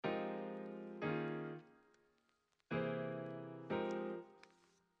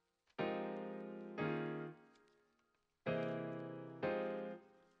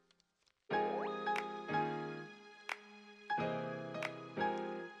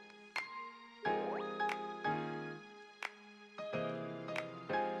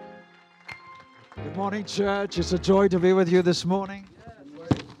Good morning, church. It's a joy to be with you this morning.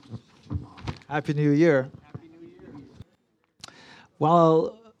 Happy New Year.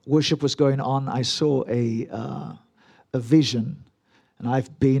 While worship was going on, I saw a vision. And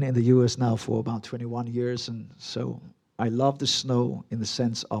I've been in the U.S. now for about 21 years. And so I love the snow in the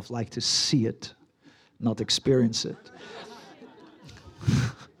sense of like to see it, not experience it.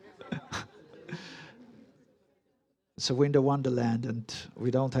 It's a winter wonderland, and we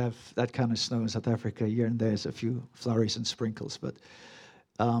don't have that kind of snow in South Africa. Here and there's a few flurries and sprinkles, but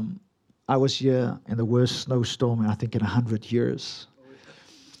I was here in the worst snowstorm, I think, in 100 years.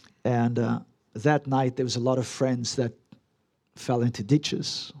 And that night, there was a lot of friends that fell into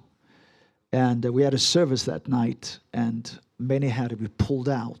ditches. And we had a service that night, and many had to be pulled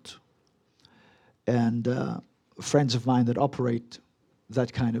out. And friends of mine that operate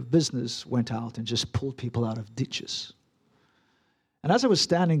that kind of business went out and just pulled people out of ditches. And as I was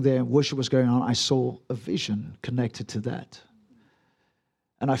standing there and worship was going on, I saw a vision connected to that.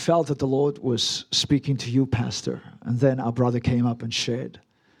 And I felt that the Lord was speaking to you, Pastor. And then our brother came up and shared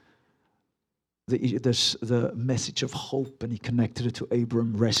the message of hope, and he connected it to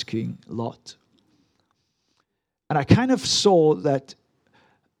Abram rescuing Lot. And I kind of saw that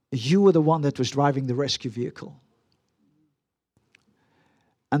you were the one that was driving the rescue vehicle.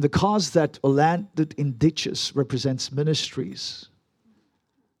 And the cars that landed in ditches represents ministries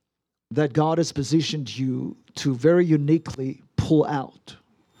that God has positioned you to very uniquely pull out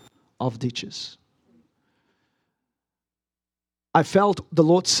of ditches. I felt the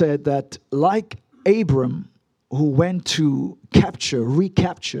Lord said that like Abram, who went to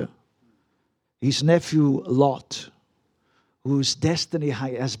recapture his nephew Lot, whose destiny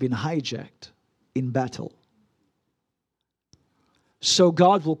has been hijacked in battle. So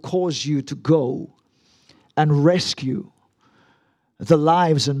God will cause you to go and rescue the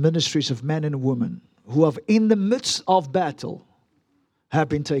lives and ministries of men and women who have in the midst of battle have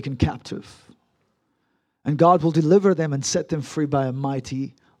been taken captive. And God will deliver them and set them free by a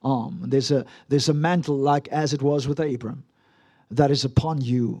mighty arm. And there's a mantle, like as it was with Abram, that is upon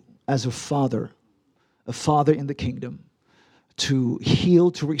you as a father in the kingdom, to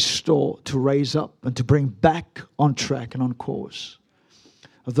heal, to restore, to raise up, and to bring back on track and on course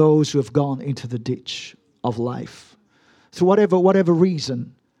those who have gone into the ditch of life through whatever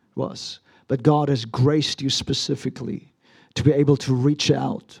reason it was. But God has graced you specifically to be able to reach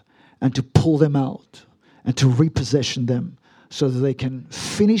out and to pull them out and to repossession them so that they can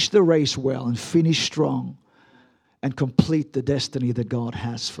finish the race well and finish strong and complete the destiny that God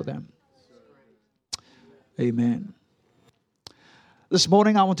has for them. Amen. This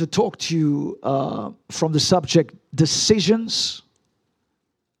morning I want to talk to you from the subject, decisions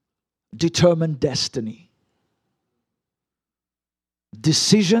determine destiny.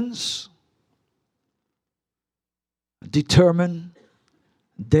 Decisions determine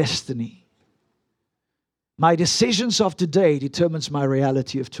destiny. My decisions of today determines my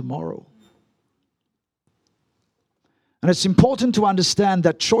reality of tomorrow. And it's important to understand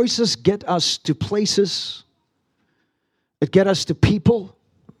that choices get us to places. It gets us to people.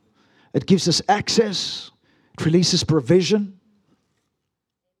 It gives us access. It releases provision.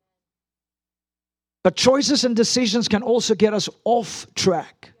 But choices and decisions can also get us off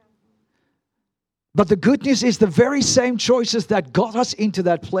track. But the good news is the very same choices that got us into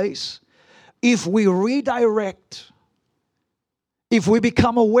that place, if we redirect, if we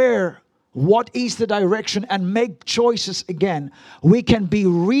become aware what is the direction and make choices again, we can be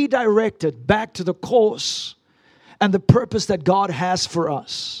redirected back to the course and the purpose that God has for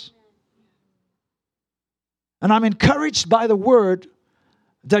us. And I'm encouraged by the word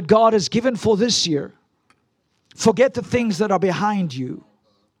that God has given for this year. Forget the things that are behind you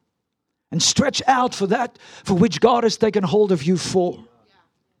and stretch out for that for which God has taken hold of you for.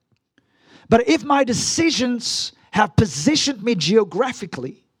 But if my decisions have positioned me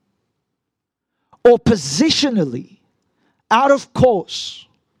geographically or positionally out of course,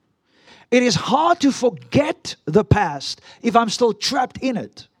 it is hard to forget the past if I'm still trapped in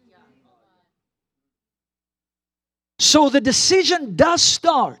it. So the decision does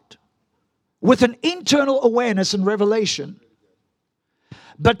start with an internal awareness and revelation.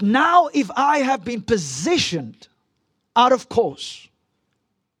 But now if I have been positioned out of course,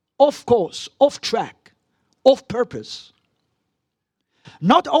 off track, off purpose,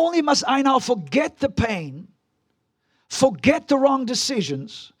 not only must I now forget the pain, forget the wrong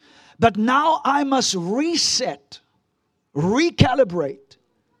decisions, but now I must reset, recalibrate,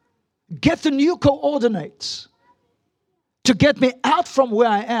 get the new coordinates to get me out from where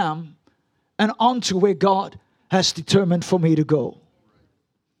I am and onto where God has determined for me to go.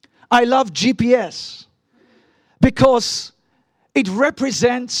 I love GPS because it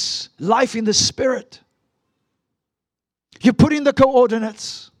represents life in the Spirit. You put in the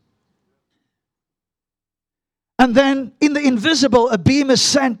coordinates. And then in the invisible, a beam is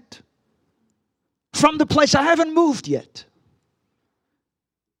sent from the place. I haven't moved yet.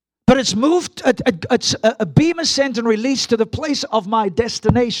 But it's moved, a beam is sent and released to the place of my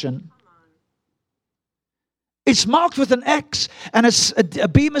destination. It's marked with an X, and a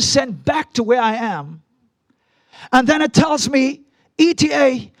beam is sent back to where I am. And then it tells me,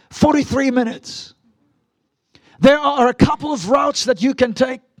 ETA, 43 minutes. There are a couple of routes that you can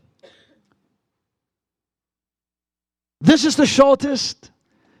take. This is the shortest.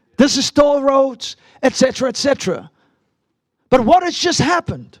 This is toll roads, etc., etc. But what has just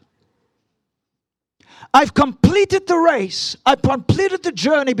happened? I've completed the race. I completed the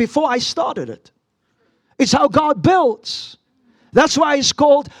journey before I started it. It's how God builds. That's why it's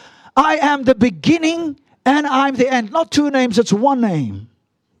called, I am the beginning and I'm the end. Not two names, it's one name.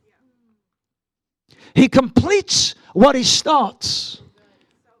 He completes what he starts.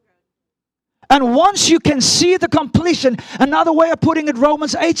 And once you can see the completion, another way of putting it,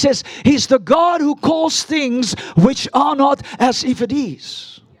 Romans 8 says, He's the God who calls things which are not as if it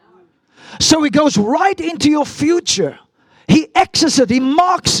is. So He goes right into your future. He X's it, He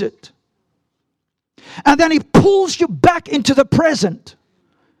marks it. And then He pulls you back into the present.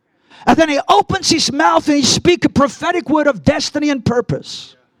 And then He opens His mouth and He speaks a prophetic word of destiny and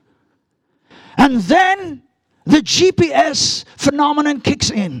purpose. And then the GPS phenomenon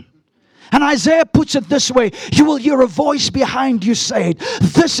kicks in. And Isaiah puts it this way, you will hear a voice behind you saying,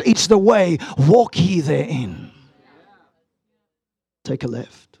 this is the way, walk ye therein. Take a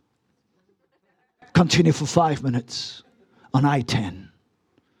left. Continue for 5 minutes on I-10.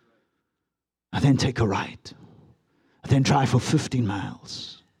 And then take a right. And then drive for 15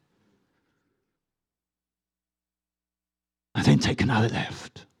 miles. And then take another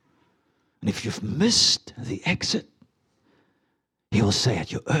left. And if you've missed the exit, He will say,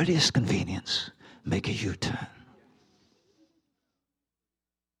 at your earliest convenience, make a U-turn.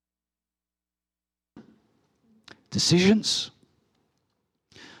 Decisions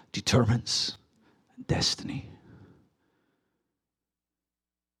determines destiny.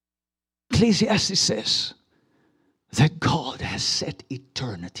 Ecclesiastes says that God has set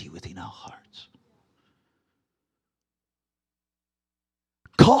eternity within our hearts.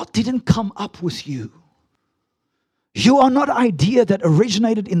 God didn't come up with you. You are not an idea that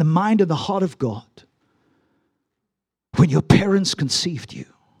originated in the mind and the heart of God when your parents conceived you.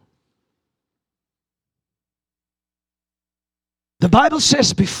 The Bible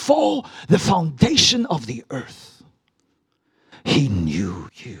says before the foundation of the earth, He knew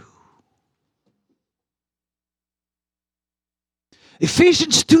you.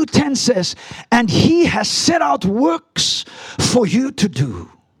 Ephesians 2:10 says, and He has set out works for you to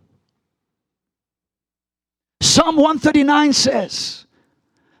do. Psalm 139 says,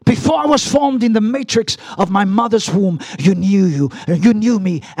 before I was formed in the matrix of my mother's womb, you knew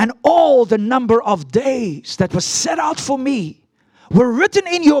me, and all the number of days that was set out for me were written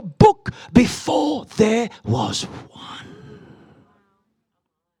in your book before there was one.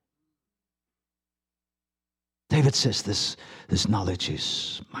 David says this knowledge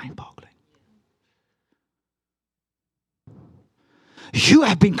is mind-boggling. You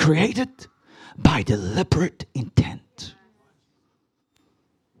have been created by deliberate intent.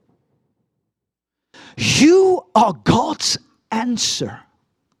 You are God's answer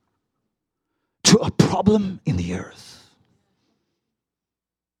to a problem in the earth.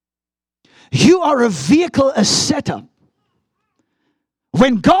 You are a vehicle, a setup.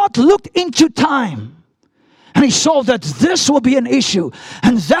 When God looked into time and He saw that this will be an issue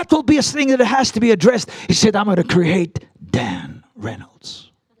and that will be a thing that has to be addressed, He said, I'm going to create Dan Reynolds.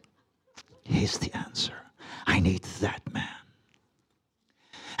 Here's the answer. I need that man.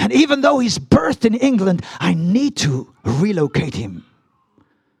 And even though he's birthed in England, I need to relocate him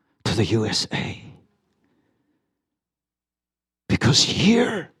to the USA. Because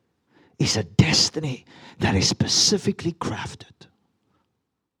here is a destiny that is specifically crafted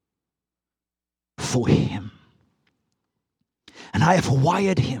for him. And I have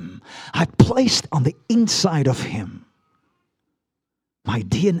wired him. I placed on the inside of him my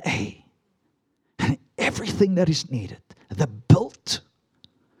DNA and everything that is needed. The build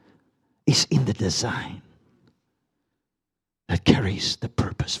is in the design that carries the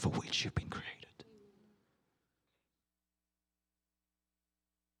purpose for which you've been created.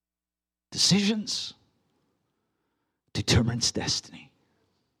 Decisions determines destiny.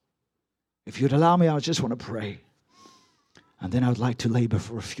 If you'd allow me, I just want to pray. And then I would like to labor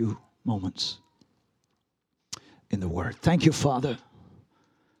for a few moments in the Word. Thank you, Father,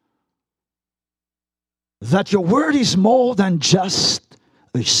 that your Word is more than just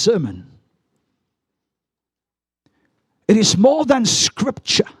a sermon. It is more than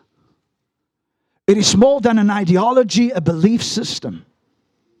scripture. It is more than an ideology, a belief system.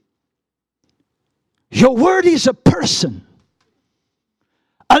 Your Word is a person,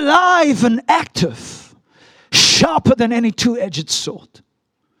 alive and active, sharper than any two-edged sword.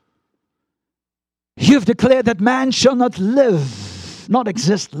 You've declared that man shall not live, not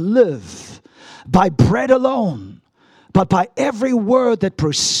exist, live by bread alone, but by every word that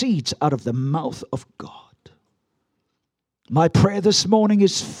proceeds out of the mouth of God. My prayer this morning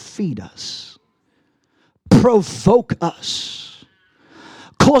is feed us, provoke us,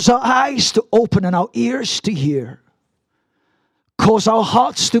 cause our eyes to open and our ears to hear, cause our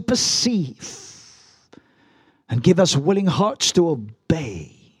hearts to perceive, and give us willing hearts to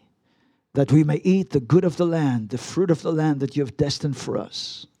obey, that we may eat the good of the land, the fruit of the land that you have destined for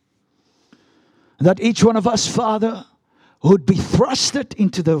us. And that each one of us, Father, would be thrusted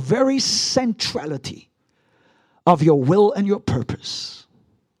into the very centrality of your will and your purpose.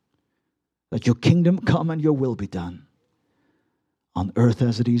 That your kingdom come and your will be done on earth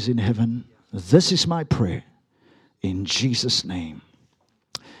as it is in heaven. This is my prayer in Jesus' name.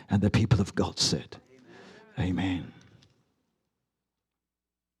 And the people of God said, Amen.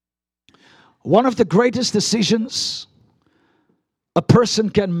 One of the greatest decisions a person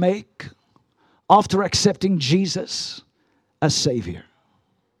can make after accepting Jesus as Savior,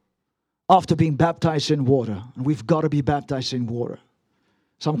 after being baptized in water, and we've got to be baptized in water.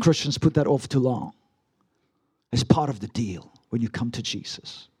 Some Christians put that off too long. It's part of the deal when you come to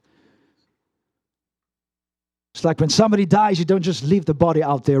Jesus. It's like when somebody dies, you don't just leave the body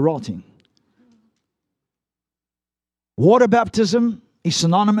out there rotting. Water baptism is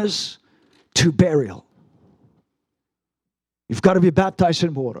synonymous to burial. You've got to be baptized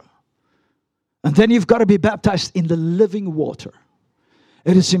in water. And then you've got to be baptized in the living water.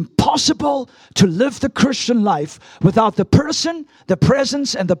 It is impossible to live the Christian life without the person, the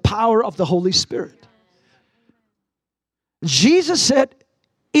presence, and the power of the Holy Spirit. Jesus said,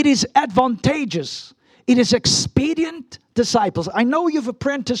 it is advantageous, it is expedient, disciples. I know you've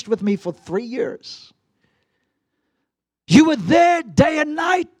apprenticed with me for 3 years. You were there day and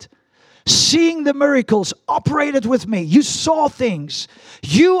night, seeing the miracles, operated with me. You saw things.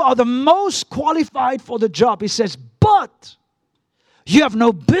 You are the most qualified for the job. He says, but you have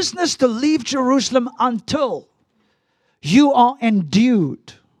no business to leave Jerusalem until you are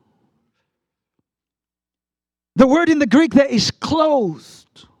endued. The word in the Greek there is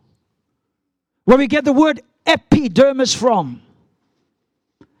clothed, where we get the word epidermis from.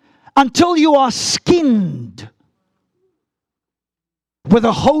 Until you are skinned with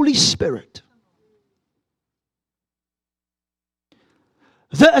the Holy Spirit.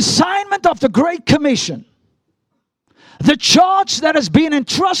 The assignment of the Great Commission, the charge that has been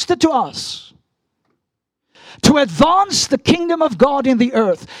entrusted to us to advance the kingdom of God in the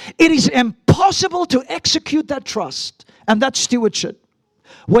earth, it is impossible to execute that trust and that stewardship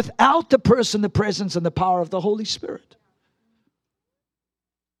without the person, the presence, and the power of the Holy Spirit.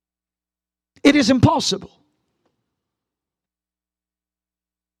 It is impossible.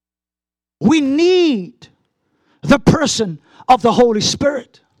 We need the person of the Holy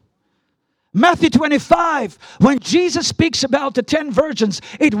Spirit. Matthew 25, when Jesus speaks about the 10 virgins,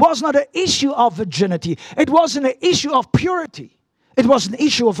 it was not an issue of virginity. It wasn't an issue of purity. It was an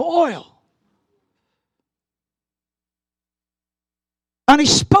issue of oil. And he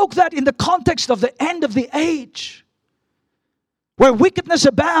spoke that in the context of the end of the age, where wickedness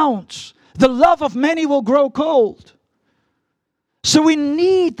abounds, the love of many will grow cold. So we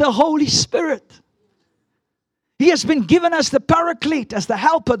need the Holy Spirit. He has been given us the paraclete as the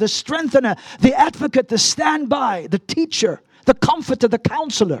helper, the strengthener, the advocate, the standby, the teacher, the comforter, the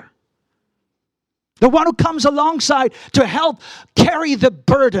counselor. The one who comes alongside to help carry the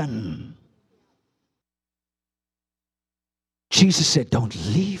burden. Jesus said, don't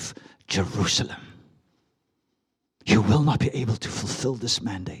leave Jerusalem. You will not be able to fulfill this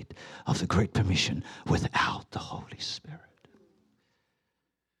mandate of the Great Commission without the Holy Spirit.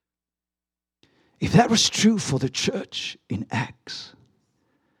 If that was true for the church in Acts,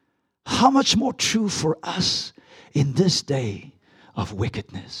 how much more true for us in this day of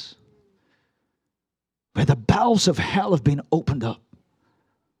wickedness, where the bowels of hell have been opened up,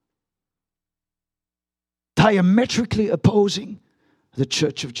 diametrically opposing the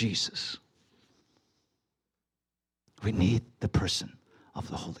church of Jesus. We need the person of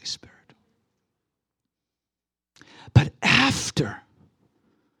the Holy Spirit. But after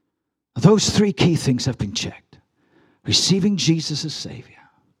Those three key things have been checked. Receiving Jesus as Savior,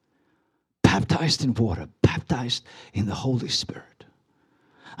 baptized in water, baptized in the Holy Spirit.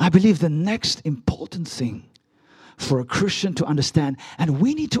 I believe the next important thing for a Christian to understand, and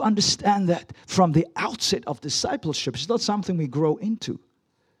we need to understand that from the outset of discipleship, it's not something we grow into.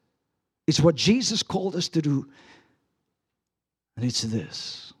 It's what Jesus called us to do. And it's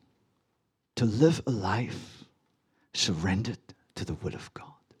this: to live a life surrendered to the will of God.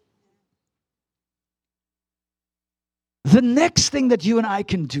 The next thing that you and I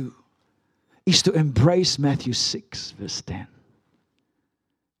can do is to embrace Matthew 6, verse 10.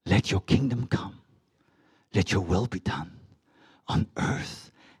 Let your kingdom come. Let your will be done on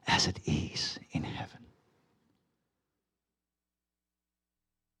earth as it is in heaven.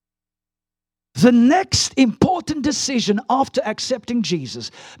 The next important decision after accepting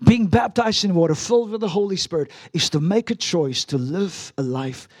Jesus, being baptized in water, filled with the Holy Spirit, is to make a choice to live a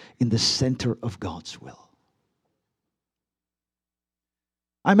life in the center of God's will.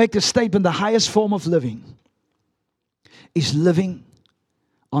 I make the statement, the highest form of living is living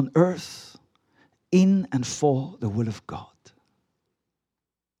on earth in and for the will of God.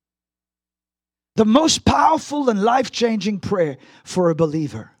 The most powerful and life-changing prayer for a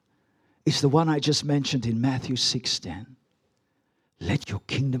believer is the one I just mentioned in Matthew 6:10. Let your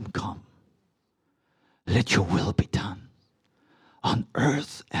kingdom come. Let your will be done on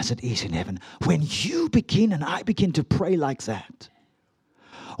earth as it is in heaven. When you begin and I begin to pray like that,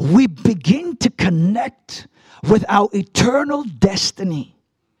 we begin to connect with our eternal destiny.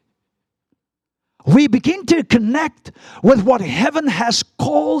 We begin to connect with what heaven has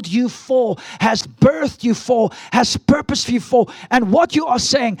called you for, has birthed you for, has purposed you for. And what you are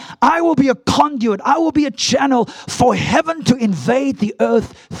saying, I will be a conduit, I will be a channel for heaven to invade the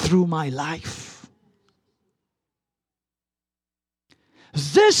earth through my life.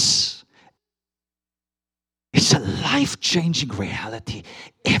 This is a life-changing reality.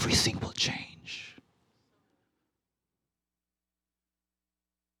 Everything will change.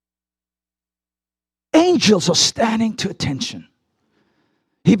 Angels are standing to attention.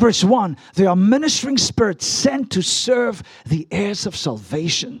 Hebrews 1, they are ministering spirits sent to serve the heirs of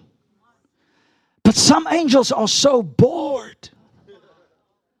salvation. But some angels are so bored.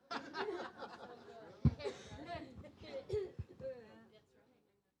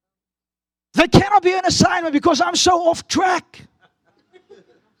 They cannot be an assignment because I'm so off track.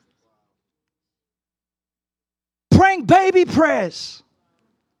 Praying baby prayers.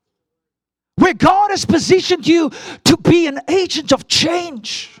 Where God has positioned you to be an agent of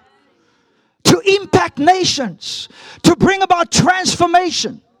change, to impact nations, to bring about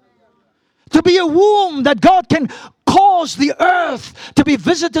transformation, to be a womb that God can cause the earth to be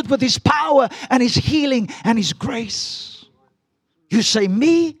visited with His power and His healing and His grace. You say,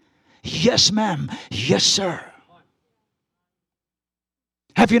 me? Yes, ma'am. Yes, sir.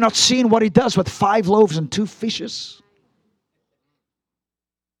 Have you not seen what He does with 5 loaves and 2 fishes?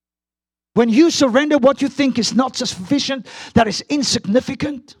 When you surrender what you think is not sufficient, that is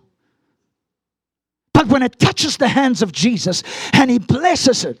insignificant. But when it touches the hands of Jesus and He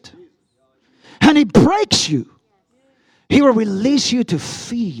blesses it and He breaks you, He will release you to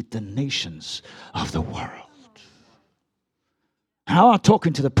feed the nations of the world. Now I'm not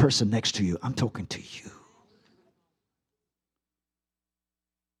talking to the person next to you. I'm talking to you.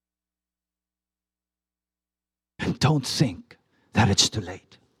 And don't think that it's too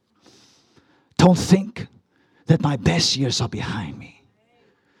late. Don't think that my best years are behind me.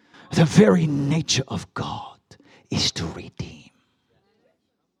 The very nature of God is to redeem,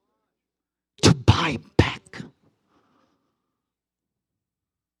 to buy back.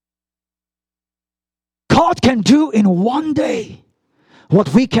 God can do in one day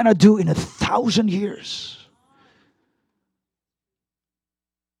what we cannot do in 1,000 years.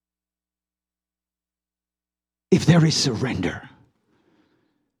 If there is surrender.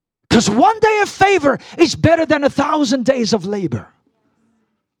 Because one day of favor is better than 1,000 days of labor,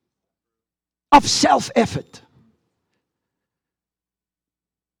 of self-effort.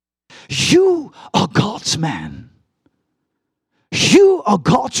 You are God's man. You are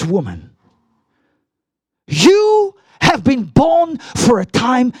God's woman. You have been born for a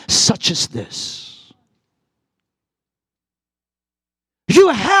time such as this. You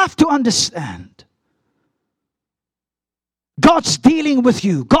have to understand God's dealing with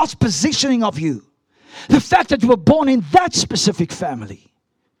you, God's positioning of you, the fact that you were born in that specific family,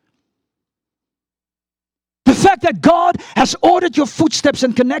 the fact that God has ordered your footsteps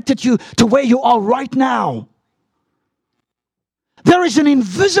and connected you to where you are right now. There is an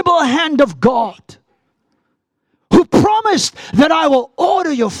invisible hand of God who promises promised that I will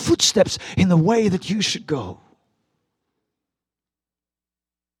order your footsteps in the way that you should go.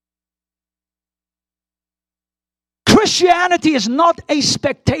 Christianity is not a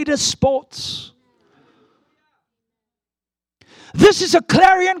spectator sport. This is a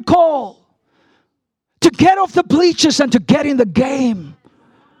clarion call to get off the bleachers and to get in the game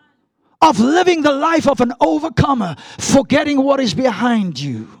of living the life of an overcomer, forgetting what is behind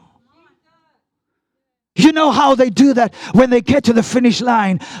you. You know how they do that when they get to the finish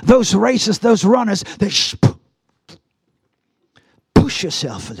line. Those racers, those runners, they push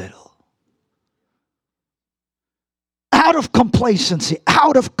yourself a little. Out of complacency,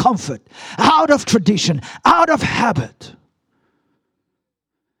 out of comfort, out of tradition, out of habit.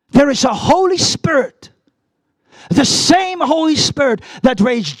 There is a Holy Spirit, the same Holy Spirit that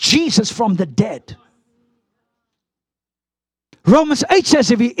raised Jesus from the dead. Romans 8 says,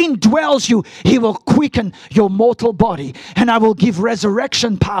 if He indwells you, He will quicken your mortal body. And I will give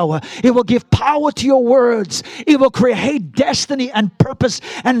resurrection power. It will give power to your words. It will create destiny and purpose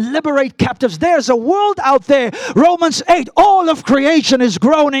and liberate captives. There's a world out there. Romans 8, all of creation is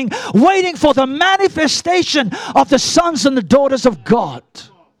groaning, waiting for the manifestation of the sons and the daughters of God.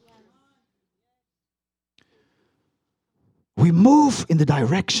 We move in the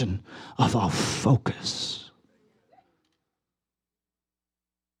direction of our focus.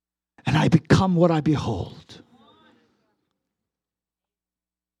 And I become what I behold.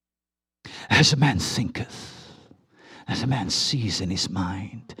 As a man thinketh, as a man sees in his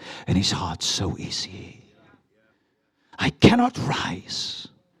mind, and his heart so is he. I cannot rise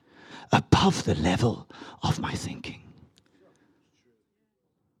above the level of my thinking.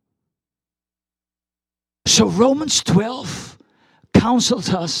 So Romans 12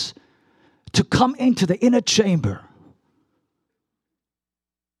 counsels us to come into the inner chamber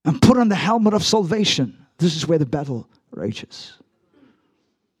and put on the helmet of salvation. This is where the battle rages.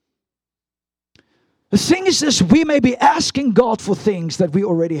 The thing is this, we may be asking God for things that we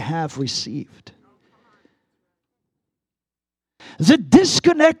already have received. The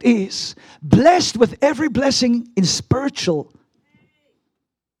disconnect is blessed with every blessing in spiritual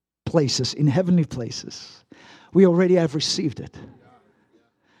places, in heavenly places. We already have received it.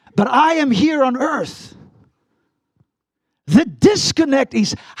 But I am here on earth. The disconnect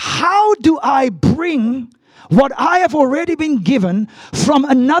is, how do I bring what I have already been given from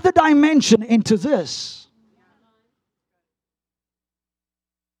another dimension into this?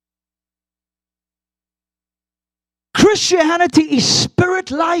 Christianity is spirit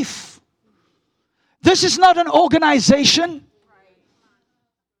life. This is not an organization.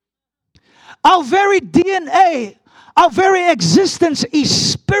 Our very DNA, our very existence is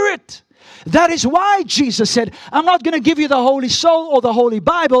spirit. That is why Jesus said, I'm not going to give you the Holy Soul or the Holy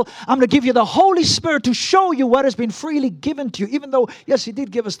Bible. I'm going to give you the Holy Spirit to show you what has been freely given to you. Even though, yes, He did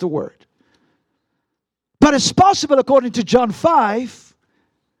give us the Word. But it's possible, according to John 5,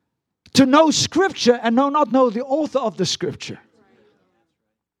 to know Scripture and not know the author of the Scripture.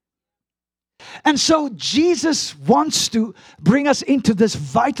 And so Jesus wants to bring us into this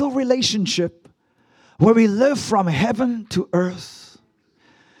vital relationship where we live from heaven to earth.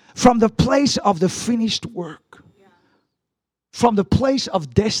 From the place of the finished work. From the place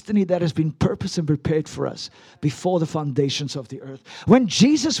of destiny that has been purposed and prepared for us before the foundations of the earth. When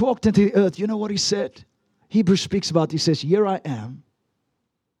Jesus walked into the earth, you know what He said? Hebrews speaks about, He says, here I am.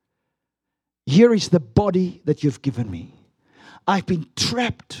 Here is the body that you've given me. I've been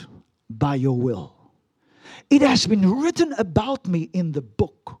trapped by your will. It has been written about me in the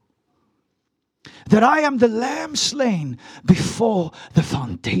book. That I am the Lamb slain before the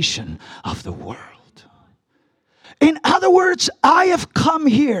foundation of the world. In other words, I have come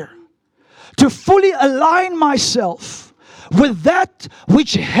here to fully align myself with that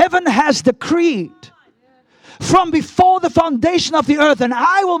which heaven has decreed from before the foundation of the earth. And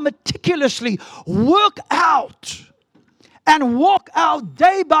I will meticulously work out and walk out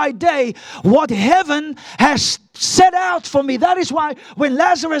day by day what heaven has set out for me. That is why when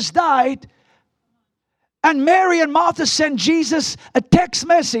Lazarus died, and Mary and Martha sent Jesus a text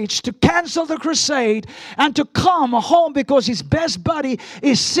message to cancel the crusade and to come home because his best buddy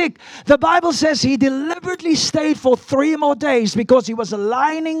is sick. The Bible says he deliberately stayed for 3 more days because he was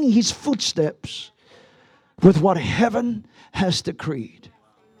aligning his footsteps with what heaven has decreed.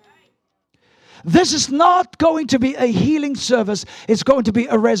 This is not going to be a healing service. It's going to be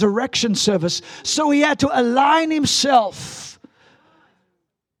a resurrection service. So he had to align himself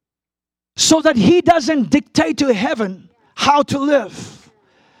so that he doesn't dictate to heaven how to live.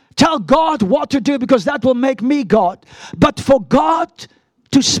 Tell God what to do because that will make me God. But for God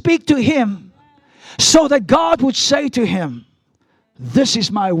to speak to him so that God would say to him, this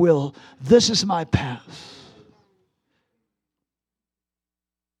is my will, this is my path.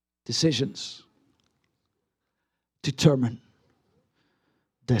 Decisions determine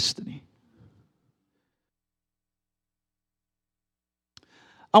destiny.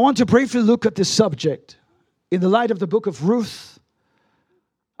 I want to briefly look at this subject in the light of the book of Ruth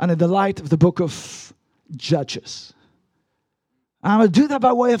and in the light of the book of Judges. I'm going to do that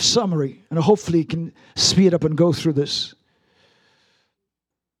by way of summary, and hopefully you can speed up and go through this.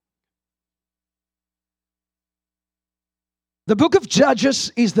 The book of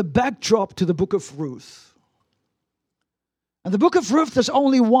Judges is the backdrop to the book of Ruth. And the book of Ruth is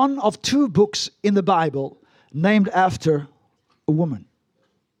only one of two books in the Bible named after a woman.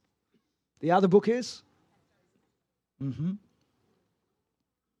 The other book is? The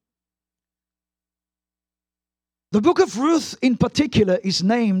book of Ruth in particular is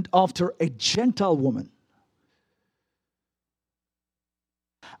named after a Gentile woman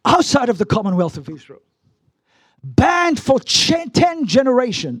outside of the Commonwealth of Israel, banned for 10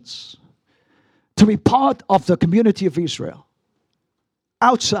 generations to be part of the community of Israel.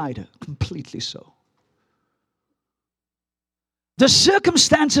 Outsider, completely so. The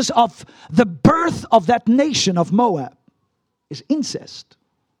circumstances of the birth of that nation of Moab is incest.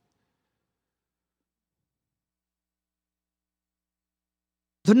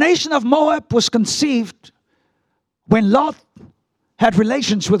 The nation of Moab was conceived when Lot had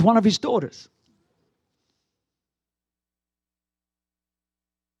relations with one of his daughters.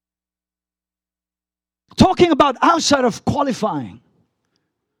 Talking about outside of qualifying.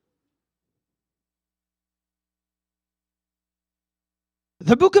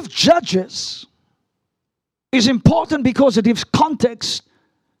 The book of Judges is important because it gives context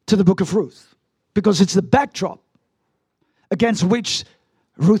to the book of Ruth. Because it's the backdrop against which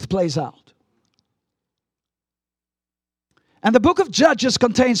Ruth plays out. And the book of Judges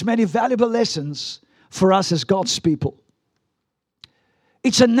contains many valuable lessons for us as God's people.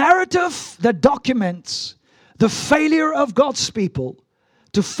 It's a narrative that documents the failure of God's people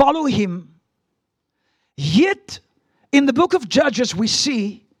to follow Him. Yet, in the book of Judges, we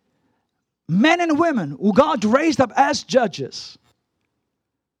see men and women who God raised up as judges,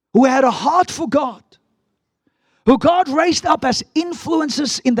 who had a heart for God, who God raised up as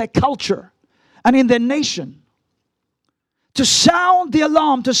influences in their culture and in their nation, to sound the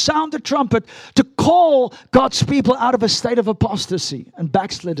alarm, to sound the trumpet, to call God's people out of a state of apostasy and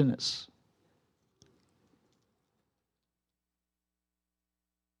backsliddenness.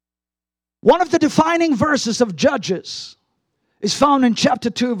 One of the defining verses of Judges is found in chapter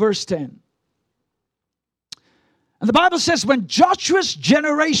 2, verse 10. And the Bible says, when Joshua's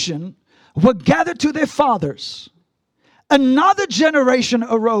generation were gathered to their fathers, another generation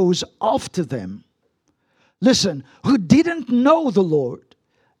arose after them. Listen, who didn't know the Lord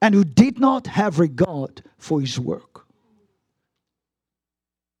and who did not have regard for His work.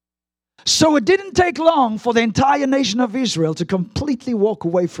 So it didn't take long for the entire nation of Israel to completely walk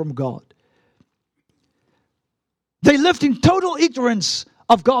away from God. They lived in total ignorance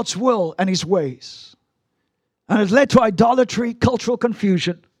of God's will and His ways. And it led to idolatry, cultural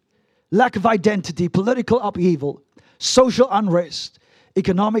confusion, lack of identity, political upheaval, social unrest,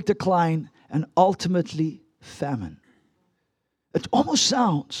 economic decline, and ultimately famine. It almost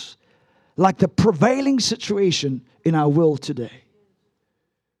sounds like the prevailing situation in our world today.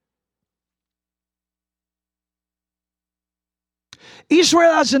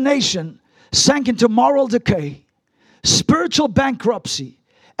 Israel as a nation sank into moral decay, spiritual bankruptcy,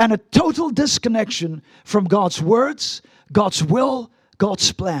 and a total disconnection from God's words, God's will,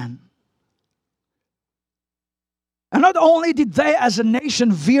 God's plan. And not only did they as a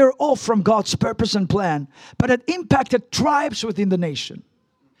nation veer off from God's purpose and plan, but it impacted tribes within the nation.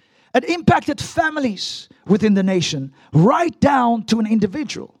 It impacted families within the nation, right down to an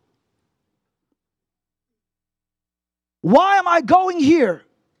individual. Why am I going here?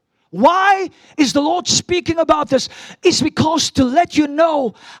 Why is the Lord speaking about this? It's because to let you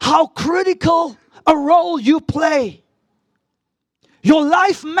know how critical a role you play. Your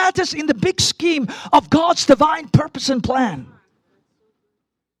life matters in the big scheme of God's divine purpose and plan.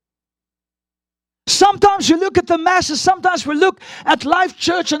 Sometimes you look at the masses, sometimes we look at Life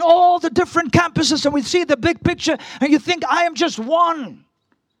Church and all the different campuses and we see the big picture and you think, I am just one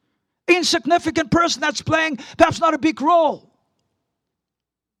insignificant person that's playing perhaps not a big role.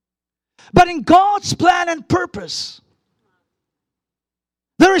 But in God's plan and purpose,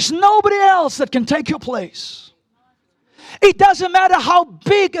 there is nobody else that can take your place. It doesn't matter how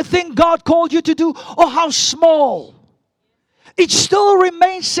big a thing God called you to do or how small. it still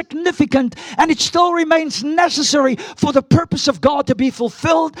remains significant and it still remains necessary for the purpose of God to be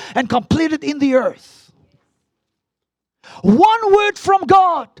fulfilled and completed in the earth. One word from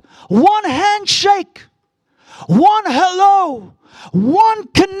God, one handshake, one hello, one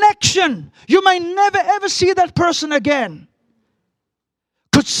connection. You may never ever see that person again.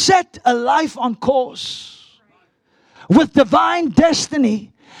 Could set a life on course with divine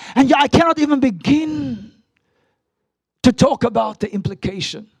destiny. And I cannot even begin to talk about the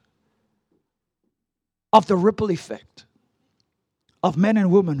implication of the ripple effect of men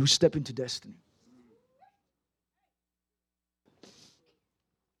and women who step into destiny.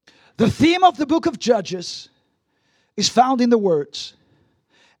 The theme of the book of Judges is found in the words,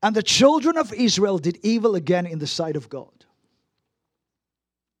 "And the children of Israel did evil again in the sight of God."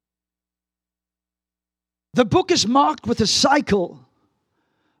 The book is marked with a cycle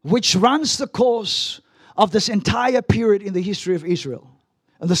which runs the course of this entire period in the history of Israel.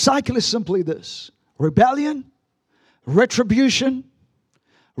 And the cycle is simply this: rebellion, retribution,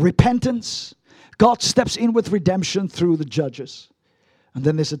 repentance. God steps in with redemption through the judges. And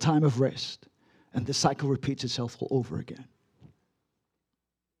then there's a time of rest. And the cycle repeats itself all over again.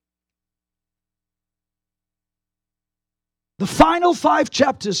 The final 5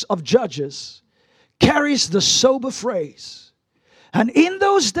 chapters of Judges carries the sober phrase, "And in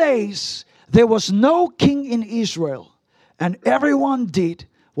those days there was no king in Israel, and everyone did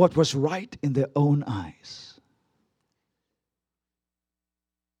what was right in their own eyes."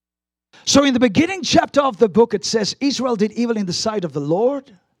 So in the beginning chapter of the book it says Israel did evil in the sight of the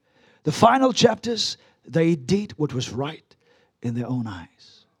Lord. The final chapters, they did what was right in their own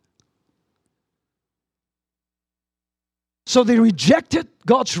eyes. So they rejected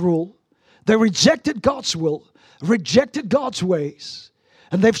God's rule. They rejected God's will, rejected God's ways,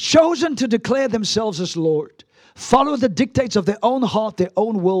 and they've chosen to declare themselves as Lord, follow the dictates of their own heart, their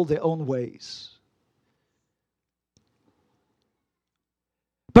own will, their own ways.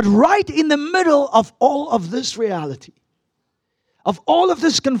 But right in the middle of all of this reality, of all of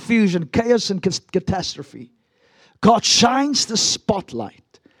this confusion, chaos, and catastrophe, God shines the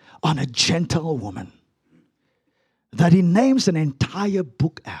spotlight on a gentle woman that He names an entire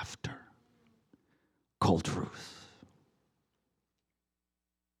book after, called Ruth.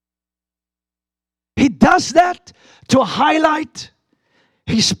 He does that to highlight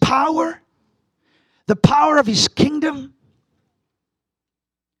His power, the power of His kingdom,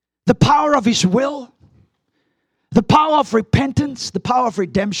 the power of His will, the power of repentance, the power of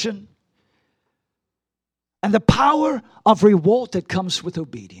redemption, and the power of reward that comes with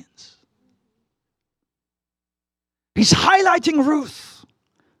obedience. He's highlighting Ruth.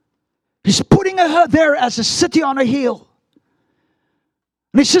 He's putting her there as a city on a hill.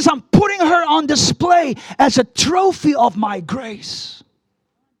 And He says, I'm putting her on display as a trophy of my grace,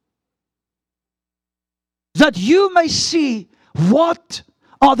 that you may see what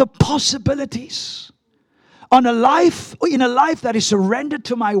are the possibilities in a life that is surrendered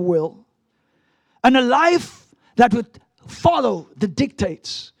to my will, and a life that would follow the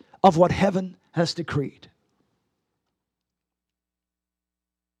dictates of what heaven has decreed.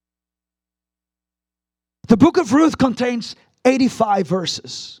 The book of Ruth contains 85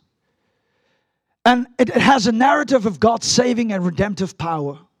 verses. And it has a narrative of God's saving and redemptive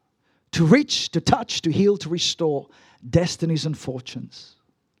power to reach, to touch, to heal, to restore destinies and fortunes.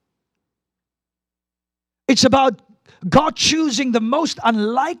 It's about God choosing the most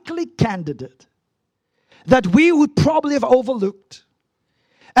unlikely candidate that we would probably have overlooked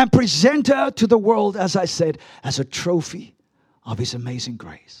and present her to the world, as I said, as a trophy of His amazing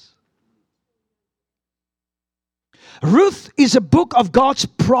grace. Ruth is a book of God's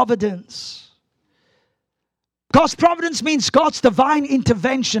providence. God's providence means God's divine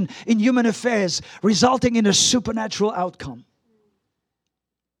intervention in human affairs, resulting in a supernatural outcome.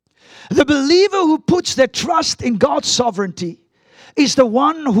 The believer who puts their trust in God's sovereignty is the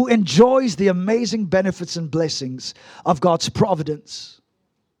one who enjoys the amazing benefits and blessings of God's providence.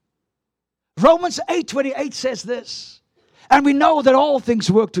 Romans 8:28 says this, and we know that all things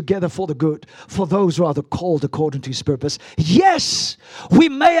work together for the good, for those who are the called according to His purpose. Yes, we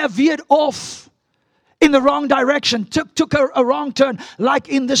may have veered off in the wrong direction, took a wrong turn, like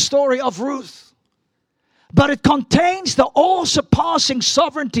in the story of Ruth. But it contains the all-surpassing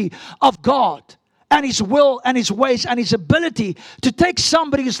sovereignty of God and His will and His ways and His ability to take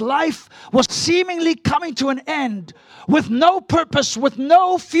somebody whose life was seemingly coming to an end with no purpose, with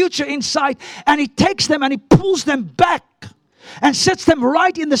no future in sight, and He takes them and He pulls them back and sets them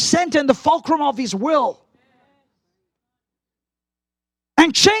right in the center and the fulcrum of His will.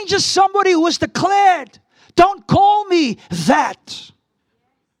 And changes somebody who was declared Don't call me that.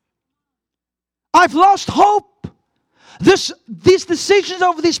 I've lost hope. These decisions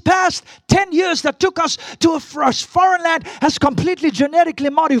over these past 10 years that took us to a foreign land has completely genetically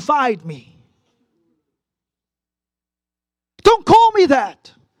modified me. Don't call me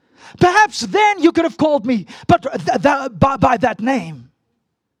that. Perhaps then you could have called me but by that name.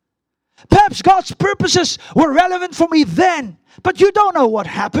 Perhaps God's purposes were relevant for me then, but you don't know what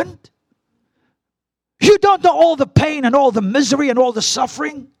happened. You don't know all the pain and all the misery and all the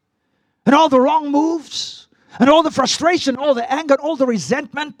suffering and all the wrong moves and all the frustration, all the anger, all the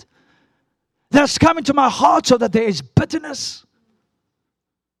resentment that's come into my heart, so that there is bitterness.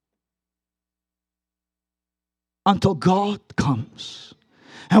 Until God comes.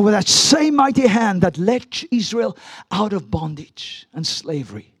 And with that same mighty hand that led Israel out of bondage and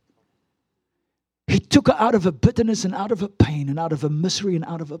slavery, He took her out of her bitterness and out of her pain and out of her misery and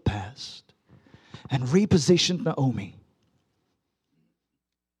out of her past, and repositioned Naomi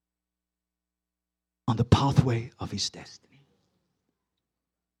on the pathway of His destiny.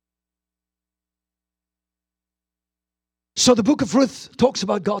 So the book of Ruth talks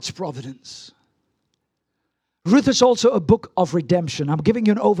about God's providence. Ruth is also a book of redemption. I'm giving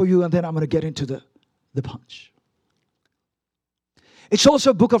you an overview and then I'm going to get into the punch. It's also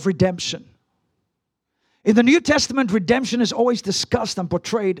a book of redemption. In the New Testament, redemption is always discussed and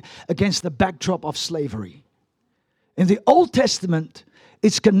portrayed against the backdrop of slavery. In the Old Testament,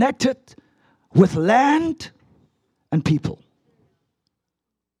 it's connected with land and people.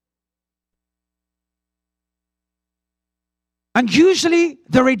 And usually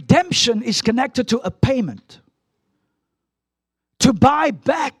the redemption is connected to a payment. To buy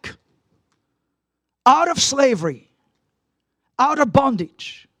back out of slavery, out of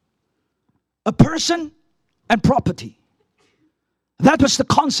bondage, a person and property. That was the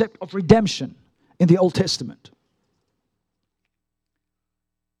concept of redemption in the Old Testament.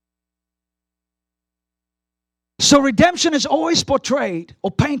 So redemption is always portrayed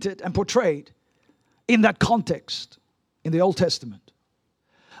or painted and portrayed in that context in the Old Testament.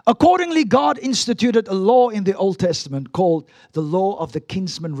 Accordingly, God instituted a law in the Old Testament called the law of the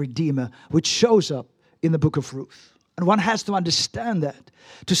kinsman redeemer, which shows up in the book of Ruth. And one has to understand that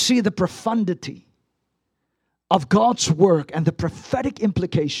to see the profundity of God's work and the prophetic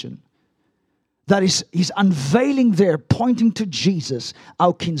implication that He's unveiling there, pointing to Jesus,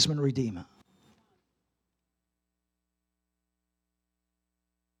 our kinsman redeemer.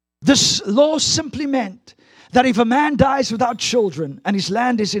 This law simply meant that if a man dies without children and his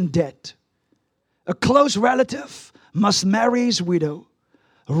land is in debt, a close relative must marry his widow,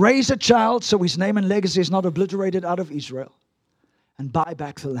 raise a child so his name and legacy is not obliterated out of Israel, and buy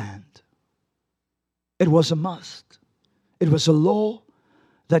back the land. It was a must. It was a law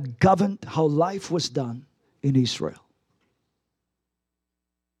that governed how life was done in Israel.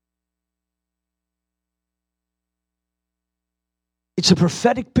 It's a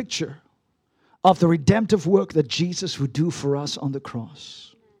prophetic picture of the redemptive work that Jesus would do for us on the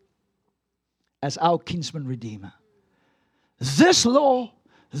cross as our kinsman redeemer. This law,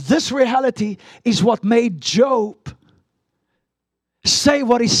 this reality is what made Job say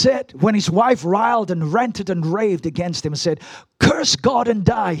what he said when his wife riled and ranted and raved against him and said, "Curse God and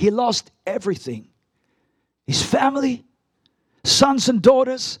die." He lost everything. His family, sons and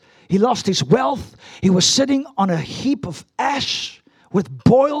daughters. He lost his wealth. He was sitting on a heap of ash with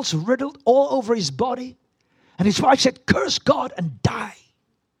boils riddled all over his body. And his wife said, "Curse God and die."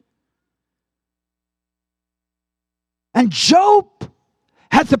 And Job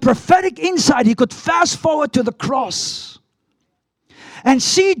had the prophetic insight. He could fast forward to the cross and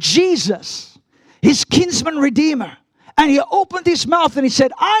see Jesus, his kinsman redeemer. And he opened his mouth and he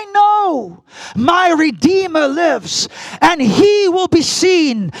said, "I know my Redeemer lives, and He will be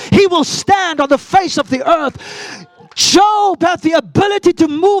seen. He will stand on the face of the earth." Job had the ability to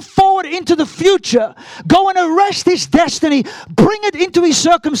move forward into the future, go and arrest his destiny, bring it into his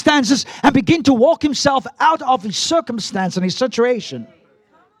circumstances, and begin to walk himself out of his circumstance and his situation.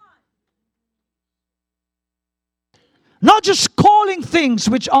 Not just calling things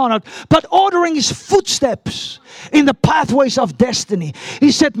which are not, but ordering his footsteps in the pathways of destiny.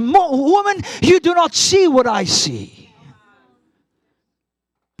 He said, "Woman, you do not see what I see.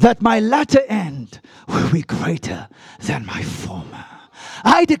 That my latter end will be greater than my former.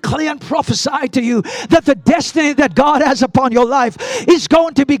 I declare and prophesy to you that the destiny that God has upon your life is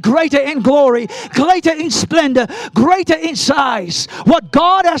going to be greater in glory, greater in splendor, greater in size. What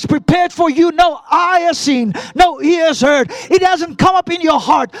God has prepared for you, no eye has seen, no ear has heard. It hasn't come up in your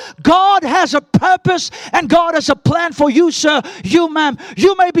heart. God has a purpose and God has a plan for you, sir, you, ma'am.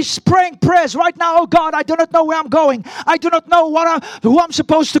 You may be praying prayers right now. Oh God, I do not know where I'm going. I do not know who I'm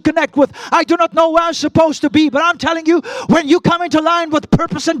supposed to connect with. I do not know where I'm supposed to be. But I'm telling you, when you come into line with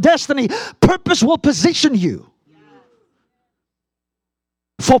purpose and destiny, purpose will position you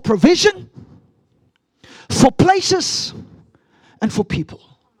for provision, for places, and for people.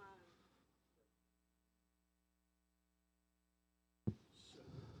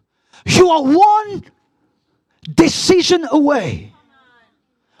 You are one decision away.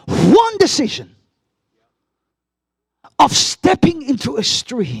 One decision of stepping into a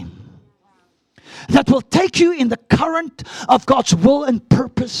stream that will take you in the current of God's will and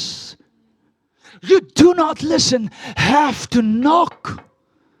purpose. You do not have to knock.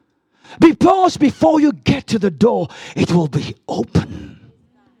 Because before you get to the door, it will be open.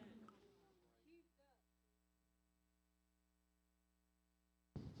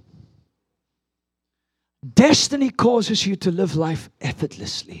 Destiny causes you to live life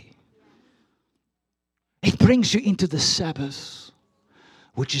effortlessly. It brings you into the Sabbath,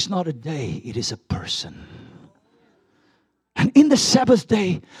 which is not a day, it is a person. And in the Sabbath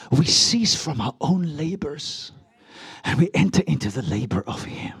day, we cease from our own labors and we enter into the labor of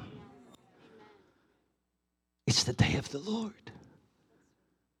Him. It's the day of the Lord.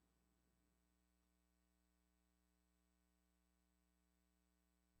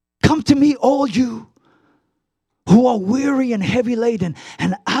 Come to me, all you who are weary and heavy laden,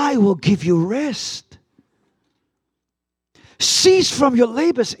 and I will give you rest. Cease from your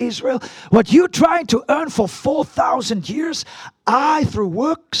labors, Israel. What you're trying to earn for 4,000 years, I, through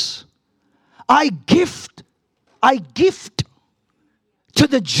works, I gift to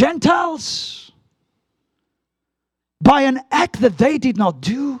the Gentiles by an act that they did not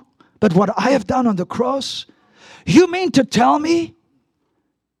do, but what I have done on the cross. You mean to tell me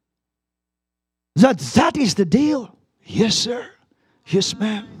that is the deal? Yes, sir. Yes,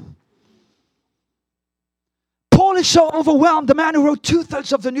 ma'am. Paul is so overwhelmed. The man who wrote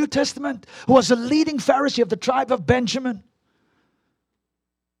 2/3 of the New Testament, who was a leading Pharisee of the tribe of Benjamin,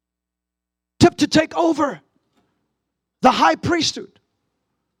 tipped to take over the high priesthood.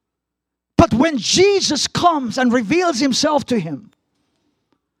 But when Jesus comes and reveals Himself to him,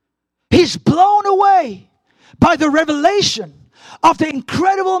 he's blown away by the revelation of the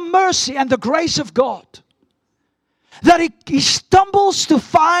incredible mercy and the grace of God, that he stumbles to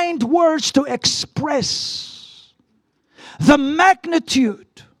find words to express the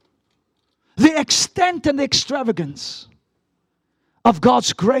magnitude, the extent and the extravagance of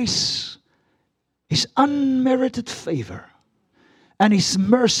God's grace, His unmerited favor, and His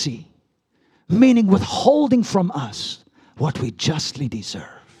mercy, meaning withholding from us what we justly deserve.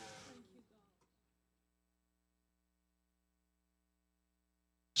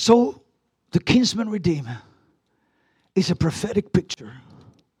 So, the kinsman redeemer is a prophetic picture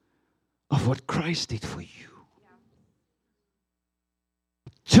of what Christ did for you.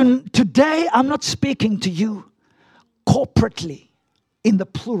 Today, I'm not speaking to you corporately in the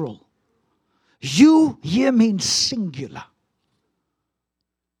plural. You here means singular.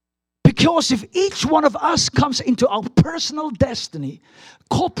 Because if each one of us comes into our personal destiny,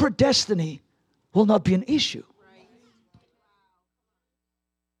 corporate destiny will not be an issue.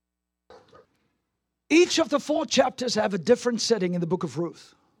 Each of the 4 chapters have a different setting in the book of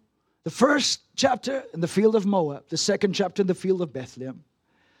Ruth. The first chapter in the field of Moab. The second chapter in the field of Bethlehem.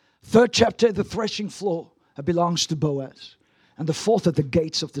 Third chapter, the threshing floor, belongs to Boaz. And the fourth at the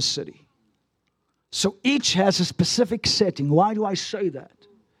gates of the city. So each has a specific setting. Why do I say that?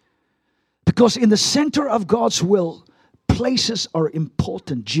 Because in the center of God's will, places are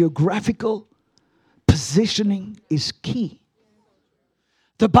important. Geographical positioning is key.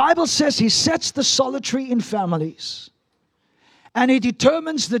 The Bible says He sets the solitary in families. And He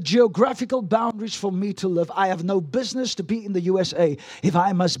determines the geographical boundaries for me to live. I have no business to be in the USA if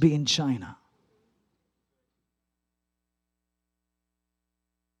I must be in China.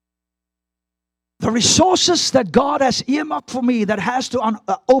 The resources that God has earmarked for me that has to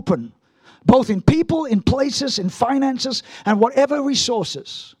open, both in people, in places, in finances, and whatever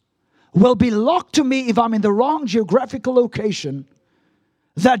resources, will be locked to me if I'm in the wrong geographical location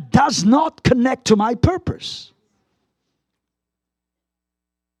that does not connect to my purpose.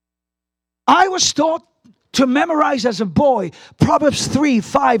 I was taught to memorize as a boy Proverbs 3,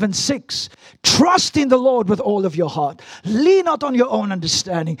 5, and 6. Trust in the Lord with all of your heart. Lean not on your own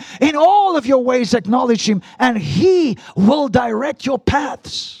understanding. In all of your ways acknowledge Him, and He will direct your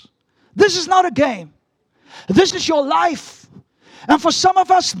paths. This is not a game. This is your life. And for some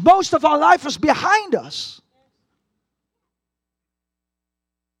of us, most of our life is behind us.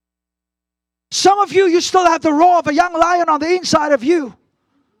 Some of you, you still have the roar of a young lion on the inside of you.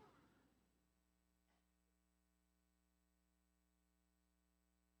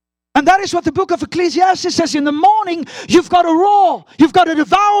 And that is what the book of Ecclesiastes says. In the morning, you've got to roar. You've got to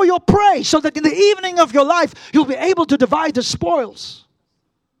devour your prey so that in the evening of your life, you'll be able to divide the spoils.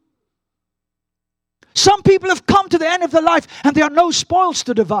 Some people have come to the end of their life and there are no spoils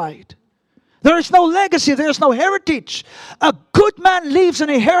to divide. There is no legacy. There is no heritage. A good man leaves an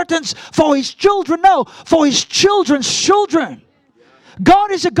inheritance for his children. No, for his children's children.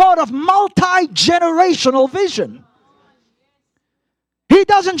 God is a God of multi-generational vision. He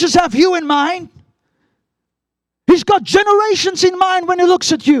doesn't just have you in mind. He's got generations in mind when He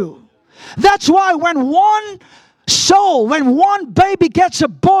looks at you. That's why when one soul, when one baby gets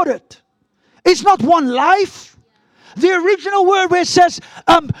aborted, it's not one life. The original word where it says,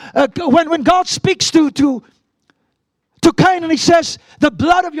 when God speaks to Cain and He says, the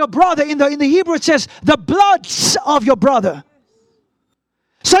blood of your brother, in the Hebrew it says, the blood of your brother.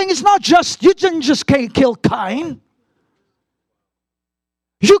 Saying it's not just, you didn't just kill Cain.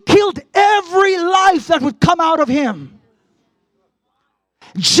 You killed every life that would come out of him.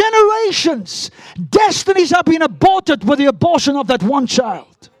 Generations, destinies have been aborted with the abortion of that one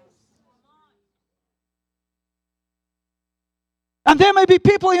child. And there may be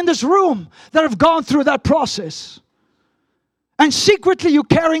people in this room that have gone through that process. And secretly you're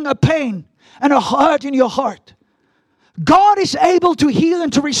carrying a pain and a hurt in your heart. God is able to heal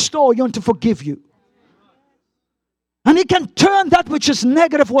and to restore you and to forgive you. And He can turn that which is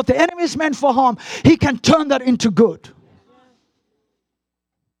negative, what the enemy is meant for harm, He can turn that into good.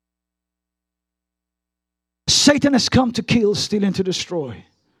 Satan has come to kill, steal, and to destroy.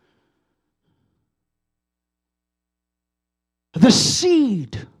 The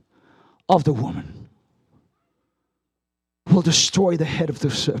seed of the woman will destroy the head of the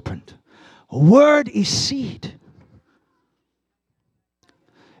serpent. Word is seed.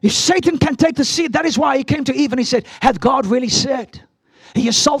 If Satan can take the seed, that is why he came to Eve and he said, had God really said? He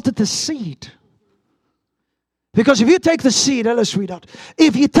assaulted the seed. Because if you take the seed, hello sweetheart,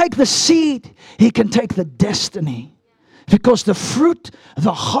 if you take the seed, He can take the destiny. Because the fruit,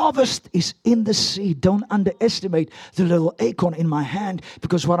 the harvest is in the seed. Don't underestimate the little acorn in my hand,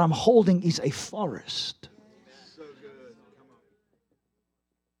 because what I'm holding is a forest.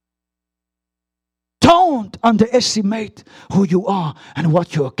 Don't underestimate who you are and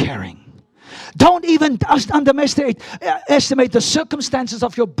what you're carrying. Don't even underestimate the circumstances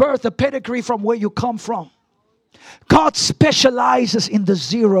of your birth, the pedigree from where you come from. God specializes in the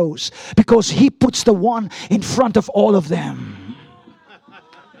zeros because He puts the one in front of all of them.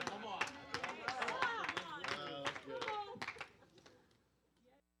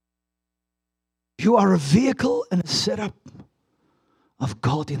 You are a vehicle and a setup of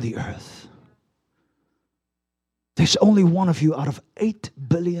God in the earth. There's only one of you out of 8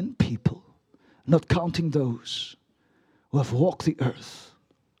 billion people, not counting those who have walked the earth.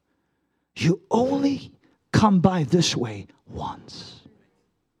 You only come by this way once.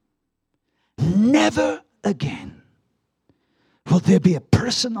 Never again will there be a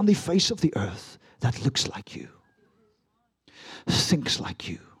person on the face of the earth that looks like you, thinks like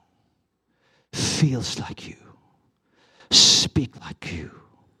you, feels like you, speak like you,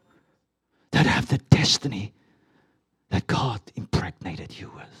 that have the destiny that God impregnated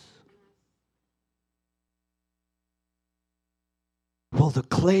you with. Will the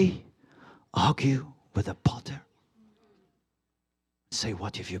clay argue with the potter? Say,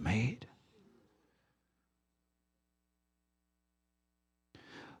 what have you made?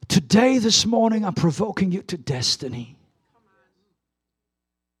 Today, this morning, I'm provoking you to destiny.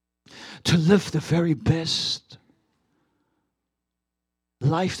 To live the very best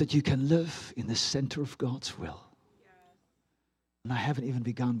life that you can live in the center of God's will. And I haven't even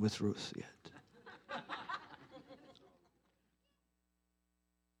begun with Ruth yet.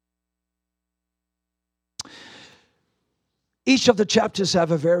 Each of the chapters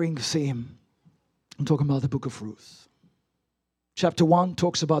have a varying theme. I'm talking about the book of Ruth. Chapter 1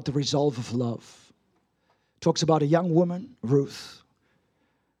 talks about the resolve of love. Talks about a young woman, Ruth,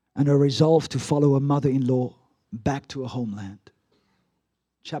 and her resolve to follow her mother-in-law back to her homeland.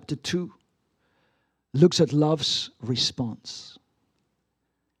 Chapter 2 looks at love's response.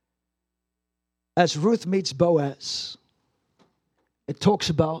 As Ruth meets Boaz, it talks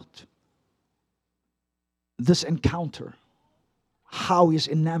about this encounter, how he's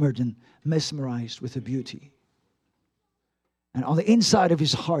enamored and mesmerized with her beauty. And on the inside of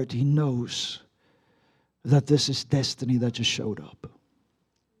his heart, he knows that this is destiny that just showed up.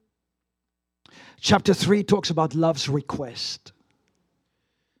 Chapter 3 talks about love's request,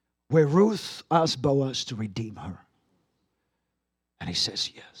 where Ruth asks Boaz to redeem her. And he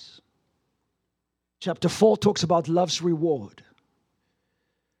says yes. Chapter 4 talks about love's reward.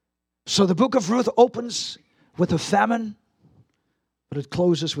 So the book of Ruth opens with a famine, but it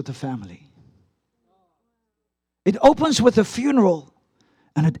closes with a family. It opens with a funeral,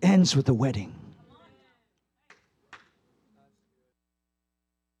 and it ends with a wedding.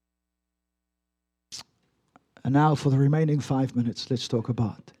 And now for the remaining 5 minutes, let's talk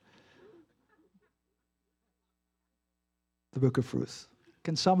about the book of Ruth.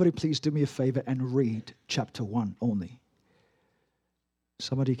 Can somebody please do me a favor and read chapter 1 only?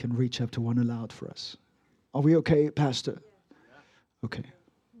 Somebody can read chapter 1 aloud for us. Are we okay, Pastor? Okay.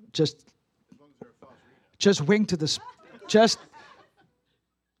 Just wink to the just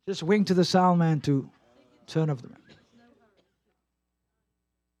wink to the sound man to turn off the.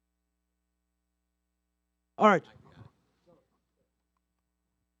 All right.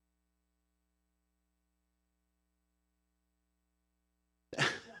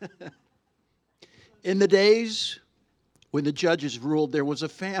 In the days when the judges ruled, there was a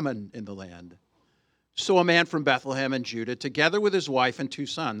famine in the land. So a man from Bethlehem in Judah, together with his wife and 2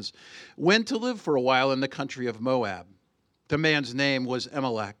 sons, went to live for a while in the country of Moab. The man's name was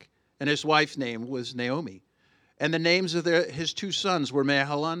Elimelech, and his wife's name was Naomi. And the names of his 2 sons were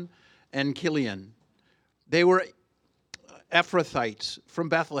Mahlon and Chilion. They were Ephrathites from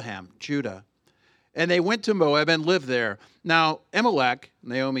Bethlehem, Judah. And they went to Moab and lived there. Now Elimelech,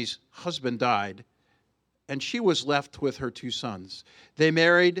 Naomi's husband, died, and she was left with her 2 sons. They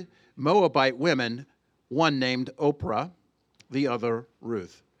married Moabite women, one named Oprah, the other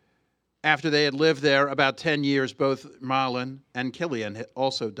Ruth. After they had lived there about 10 years, both Mahlon and Chilion had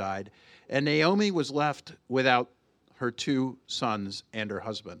also died, and Naomi was left without her 2 sons and her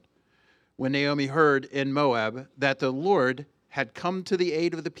husband. When Naomi heard in Moab that the Lord had come to the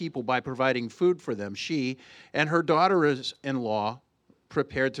aid of the people by providing food for them, she and her daughters-in-law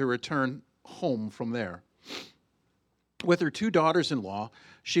prepared to return home from there. With her 2 daughters-in-law,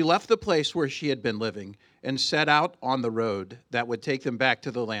 she left the place where she had been living and set out on the road that would take them back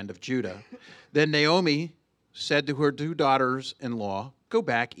to the land of Judah. Then Naomi said to her 2 daughters-in-law, "Go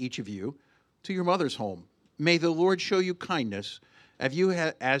back, each of you, to your mother's home. May the Lord show you kindness as you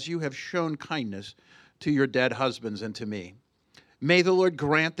have shown kindness to your dead husbands and to me. May the Lord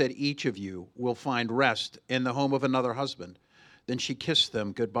grant that each of you will find rest in the home of another husband." Then she kissed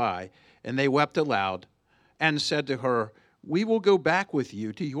them goodbye, and they wept aloud and said to her, "We will go back with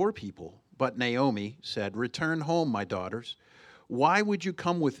you to your people." But Naomi said, "Return home, my daughters. Why would you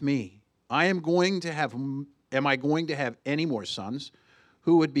come with me? Am I going to have any more sons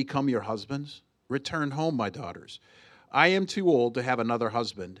who would become your husbands? Return home, my daughters. I am too old to have another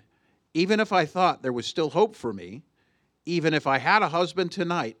husband. Even if I thought there was still hope for me, even if I had a husband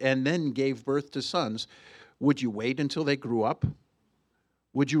tonight and then gave birth to sons, would you wait until they grew up?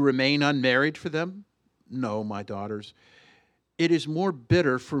 Would you remain unmarried for them? No, my daughters. It is more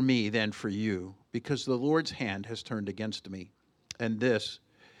bitter for me than for you, because the Lord's hand has turned against me." And this,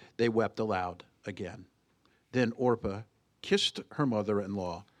 they wept aloud again. Then Orpah kissed her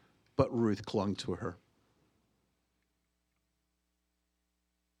mother-in-law, but Ruth clung to her.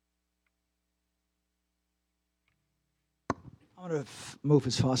 I'm going to move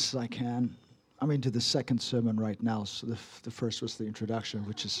as fast as I can. I'm into the second sermon right now, so the first was the introduction,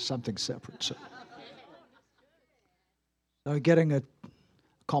 which is something separate. So I'm getting a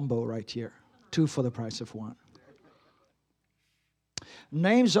combo right here, 2 for the price of 1.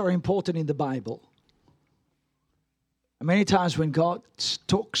 Names are important in the Bible. And many times when God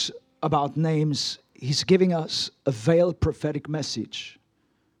talks about names, He's giving us a veiled prophetic message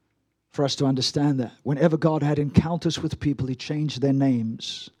for us to understand that. Whenever God had encounters with people, He changed their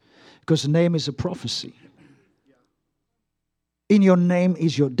names, because the name is a prophecy. In your name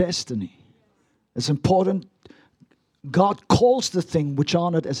is your destiny. It's important. God calls the thing which are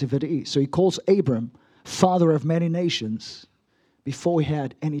not as if it is. So He calls Abram father of many nations before he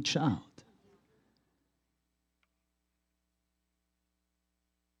had any child.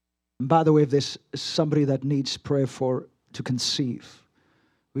 And by the way, if there's somebody that needs prayer to conceive,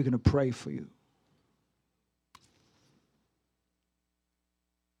 we're going to pray for you.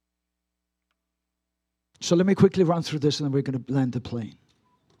 So let me quickly run through this and then we're going to land the plane.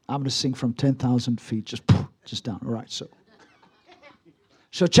 I'm going to sing from 10,000 feet, just down. All right,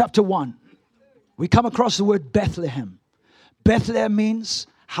 so chapter 1, we come across the word Bethlehem. Bethlehem means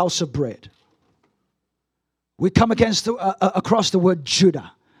house of bread. We come across the word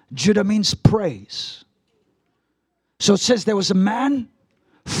Judah. Judah means praise. So it says there was a man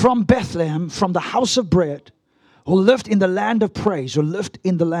from Bethlehem, from the house of bread, who lived in the land of praise, who lived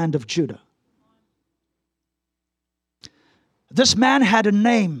in the land of Judah. This man had a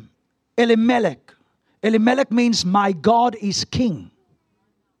name, Elimelech. Elimelech means my God is king.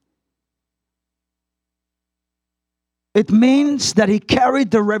 It means that he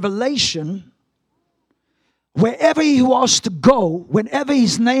carried the revelation wherever he was to go, whenever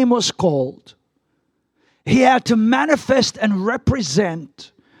his name was called. He had to manifest and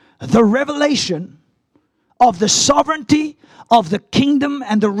represent the revelation of the sovereignty of the kingdom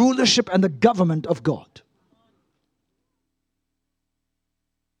and the rulership and the government of God.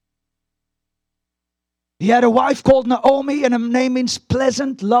 He had a wife called Naomi, and her name means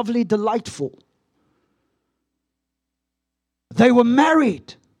pleasant, lovely, delightful. They were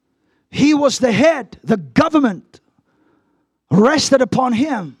married. He was the head. The government rested upon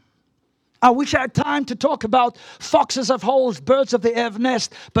him. I wish I had time to talk about foxes have holes, birds of the air have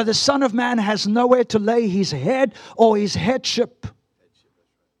nest, but the Son of Man has nowhere to lay his head or his headship.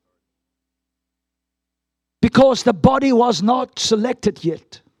 Because the body was not selected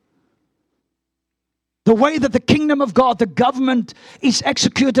yet. The way that the kingdom of God, the government is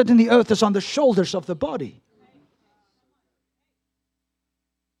executed in the earth is on the shoulders of the body.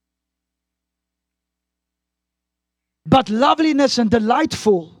 But loveliness and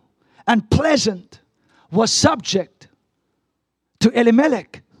delightful and pleasant was subject to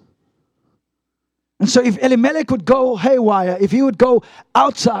Elimelech. And so if Elimelech would go haywire, if he would go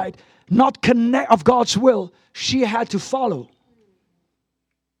outside, not connect of God's will, she had to follow.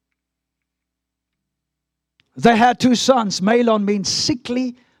 They had 2 sons. Mahlon means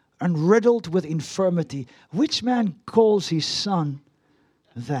sickly and riddled with infirmity. Which man calls his son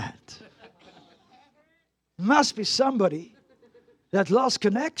that? Must be somebody that lost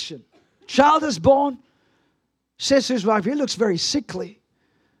connection. Child is born, says to his wife, he looks very sickly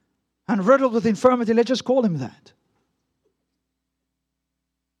and riddled with infirmity. Let's just call him that.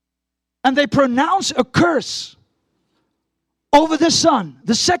 And they pronounce a curse over the son.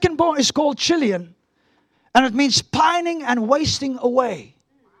 The second born is called Chilion, and it means pining and wasting away.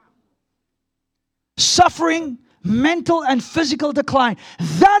 Suffering, mental and physical decline.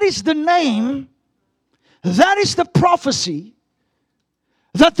 That is the name, that is the prophecy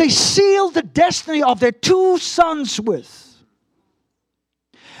that they sealed the destiny of their 2 sons with.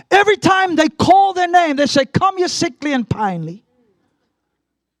 Every time they call their name, they say, come you sickly and pinely.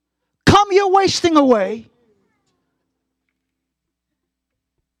 Come you wasting away.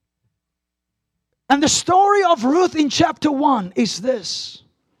 And the story of Ruth in chapter 1 is this.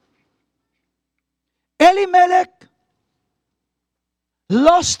 Elimelech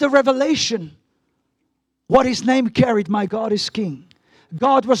lost the revelation what his name carried, my God is king.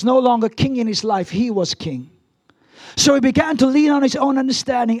 God was no longer king in his life, he was king. So he began to lean on his own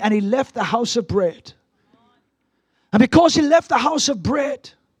understanding, and he left the house of bread. And because he left the house of bread,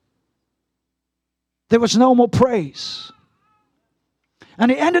 there was no more praise.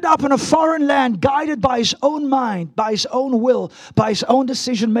 And he ended up in a foreign land, guided by his own mind, by his own will, by his own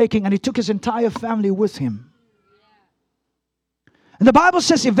decision making, and he took his entire family with him. And the Bible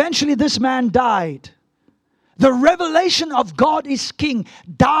says eventually this man died. The revelation of God is king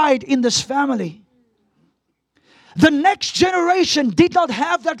died in this family. The next generation did not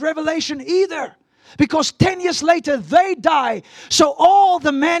have that revelation either, because 10 years later they die. So all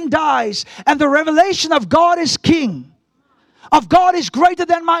the men dies, and the revelation of God is king. Of God is greater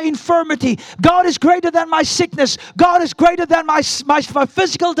than my infirmity. God is greater than my sickness. God is greater than my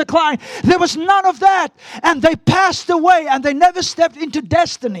physical decline. There was none of that. And they passed away, and they never stepped into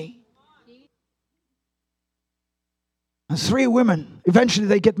destiny. And 3 women, eventually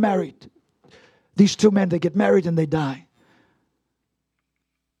they get married. These 2 men, they get married and they die.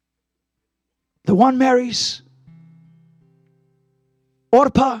 The one marries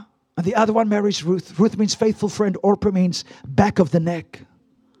Orpah, and the other one marries Ruth. Ruth means faithful friend. Orpah means back of the neck.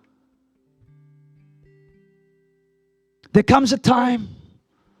 There comes a time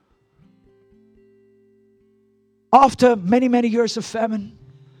after many, many years of famine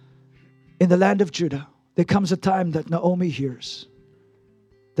in the land of Judah. There comes a time that Naomi hears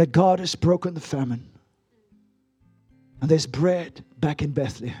that God has broken the famine. And there's bread back in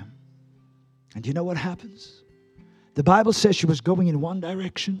Bethlehem. And you know what happens? The Bible says she was going in one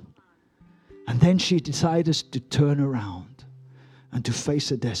direction, and then she decided to turn around. and to face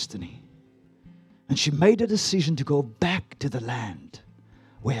her destiny. And she made a decision to go back to the land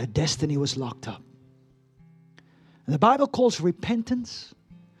where her destiny was locked up. And the Bible calls repentance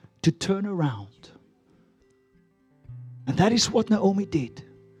to turn around. And that is what Naomi did.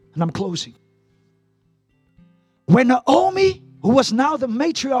 And I'm closing. When Naomi, who was now the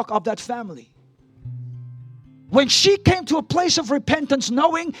matriarch of that family, when she came to a place of repentance,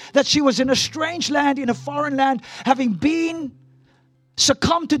 knowing that she was in a strange land, in a foreign land, having been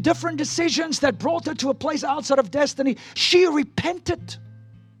succumbed to different decisions that brought her to a place outside of destiny, she repented.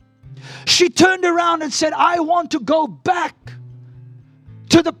 She turned around and said, I want to go back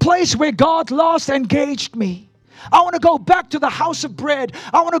to the place where God last engaged me. I want to go back to the house of bread.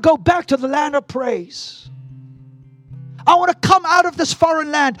 I want to go back to the land of praise. I want to come out of this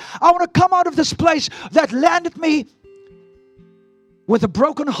foreign land. I want to come out of this place that landed me with a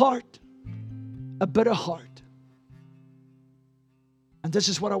broken heart, a bitter heart. And this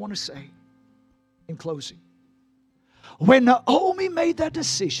is what I want to say in closing. When Naomi made that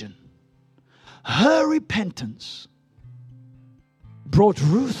decision, her repentance brought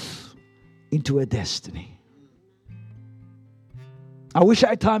Ruth into her destiny. I wish I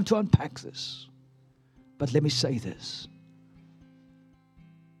had time to unpack this, but let me say this.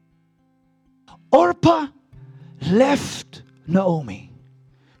 Orpah left Naomi.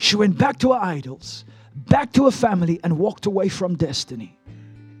 She went back to her idols, back to her family, and walked away from destiny.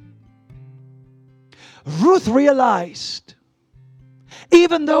 Ruth realized,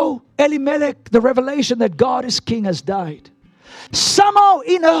 even though Elimelech, the revelation that God is king, has died, somehow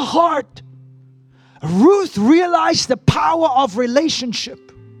in her heart, Ruth realized the power of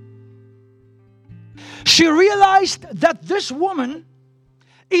relationship. She realized that this woman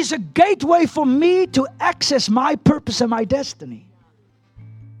is a gateway for me to access my purpose and my destiny.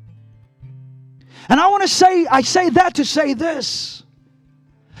 And I say that to say this.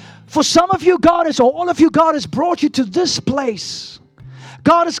 For some of you, all of you, God has brought you to this place.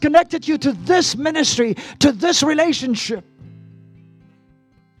 God has connected you to this ministry, to this relationship.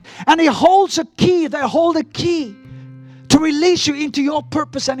 And He holds a key, they hold a key to release you into your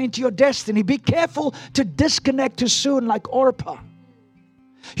purpose and into your destiny. Be careful to disconnect too soon like Orpah.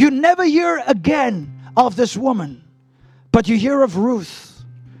 You never hear again of this woman, but you hear of Ruth,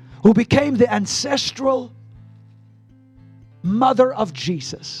 who became the ancestral mother of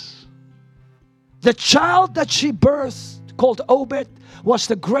Jesus. The child that she birthed, called Obed, was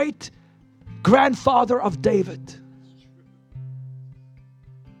the great grandfather of David.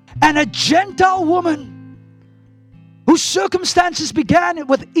 And a Gentile woman whose circumstances began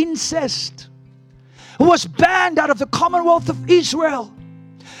with incest, who was banned out of the Commonwealth of Israel,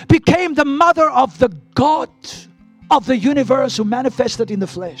 became the mother of the God of the universe who manifested in the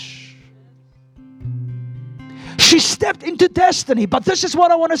flesh. She stepped into destiny. But this is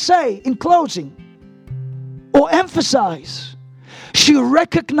what I want to say in closing, or emphasize. She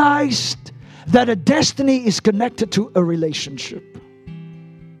recognized that a destiny is connected to a relationship.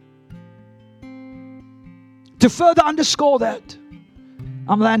 To further underscore that,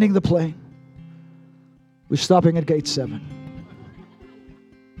 I'm landing the plane. We're stopping at gate 7.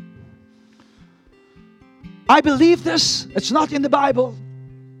 I believe this. It's not in the Bible,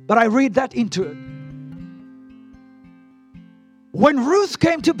 but I read that into it. When Ruth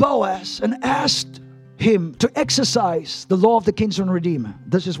came to Boaz and asked him to exercise the law of the kinsman redeemer,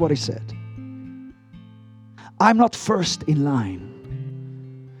 this is what he said. I'm not first in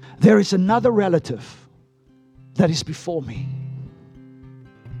line. There is another relative that is before me.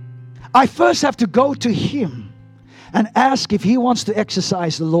 I first have to go to him and ask if he wants to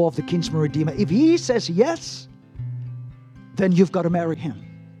exercise the law of the kinsman redeemer. If he says yes, then you've got to marry him.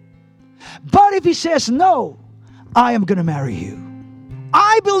 But if he says no, I am going to marry you.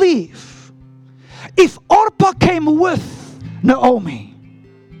 I believe if Orpah came with Naomi,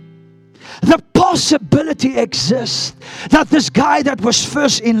 the possibility exists that this guy that was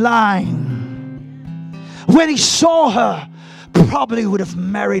first in line, when he saw her, probably would have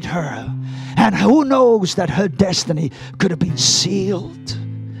married her. And who knows that her destiny could have been sealed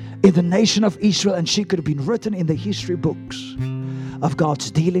in the nation of Israel, and she could have been written in the history books of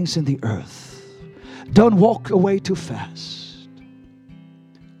God's dealings in the earth. Don't walk away too fast.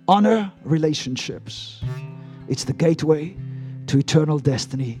 Honor relationships. It's the gateway to eternal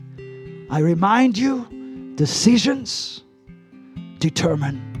destiny. I remind you, decisions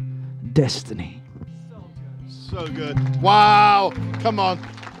determine destiny. So good. Wow. Come on.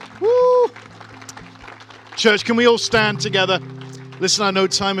 Woo. Church, can we all stand together? Listen, I know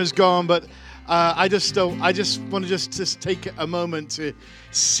time is gone, but I just want to just take a moment to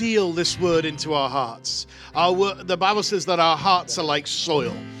seal this word into our hearts. The Bible says that our hearts are like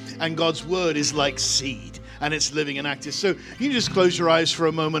soil, and God's word is like seed, and it's living and active. So you just close your eyes for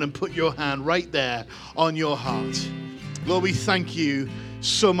a moment and put your hand right there on your heart. Lord, we thank you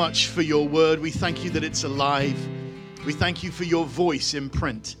so much for your word. We thank you that it's alive. We thank you for your voice in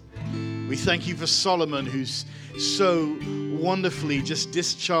print. We thank you for Solomon, who's so wonderfully just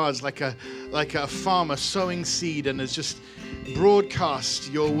discharged like a farmer sowing seed and has just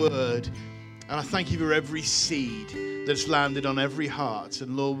broadcast your word. And I thank you for every seed that's landed on every heart.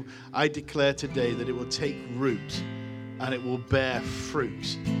 And Lord, I declare today that it will take root and it will bear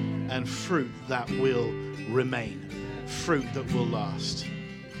fruit, and fruit that will remain, fruit that will last.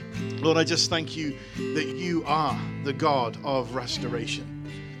 Lord, I just thank you that you are the God of restoration.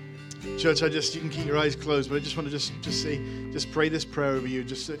 Church, you can keep your eyes closed, but I just want to just pray this prayer over you.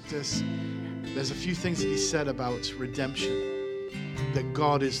 There's a few things that he said about redemption, that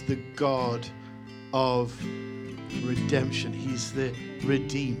God is the God of redemption. He's the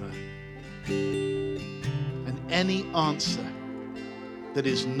Redeemer. And any answer that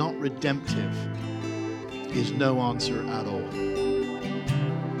is not redemptive is no answer at all.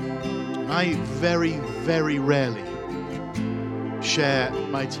 And I very, very rarely share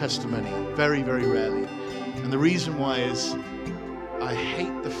my testimony, very, very rarely. And the reason why is I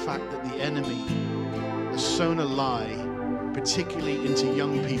hate the fact that the enemy has sown a lie, particularly into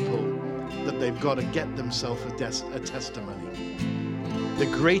young people, that they've got to get themselves a testimony. The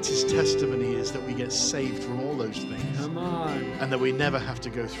greatest testimony is that we get saved from all those things. Come on. And that we never have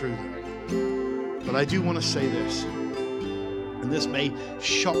to go through them. But I do want to say this, and this may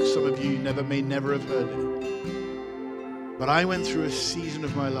shock some of you may never have heard it. But I went through a season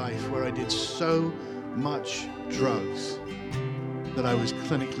of my life where I did so much drugs that I was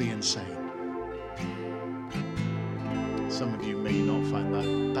clinically insane. Some of you may not find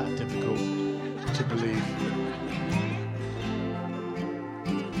that difficult to believe.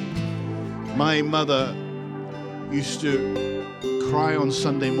 My mother used to cry on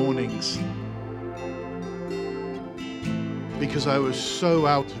Sunday mornings because I was so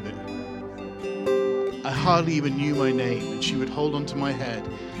out of it. I hardly even knew my name, and she would hold onto my head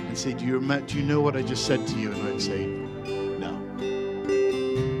and say, do you know what I just said to you? And I'd say, no.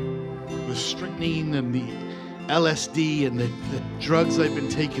 The strychnine and the LSD and the drugs I'd been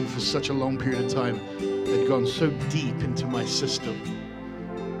taking for such a long period of time had gone so deep into my system.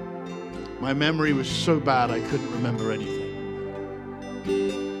 My memory was so bad I couldn't remember anything.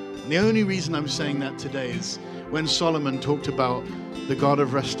 And the only reason I'm saying that today is when Solomon talked about the God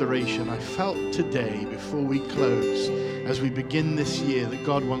of restoration, I felt today, before we close, as we begin this year, that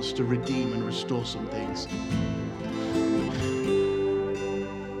God wants to redeem and restore some things.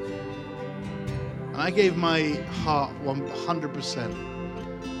 And I gave my heart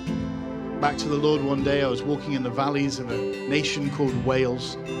 100% back to the Lord one day. I was walking in the valleys of a nation called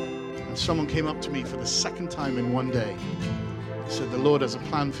Wales, and someone came up to me for the second time in one day. He said, the Lord has a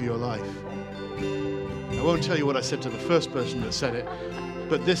plan for your life. I won't tell you what I said to the first person that said it,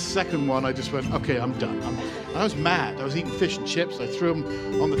 but this second one, I just went, okay, I'm done. I was mad. I was eating fish and chips. I threw them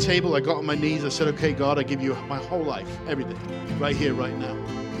on the table. I got on my knees. I said, okay, God, I give you my whole life, everything, right here, right now.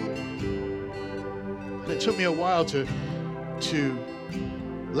 And it took me a while to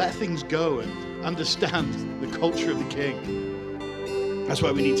let things go and understand the culture of the King. That's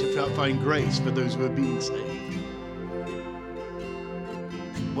why we need to find grace for those who are being saved.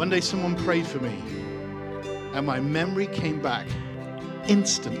 One day someone prayed for me, and my memory came back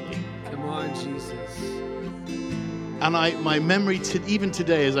instantly. Come on, Jesus. And my memory, even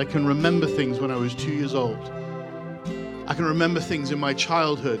today, as I can remember things when I was 2 years old. I can remember things in my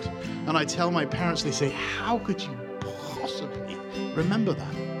childhood. And I tell my parents, they say, how could you possibly remember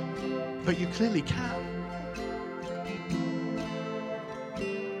that? But you clearly can.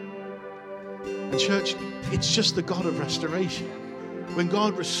 And church, it's just the God of restoration. When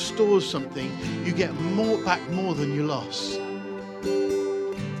God restores something, you get back more than you lost.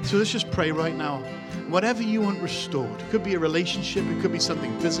 So let's just pray right now. Whatever you want restored, it could be a relationship, it could be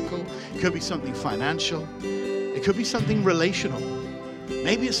something physical, it could be something financial, it could be something relational.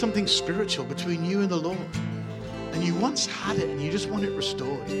 Maybe it's something spiritual between you and the Lord. And you once had it and you just want it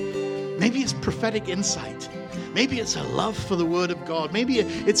restored. Maybe it's prophetic insight. Maybe it's a love for the Word of God. Maybe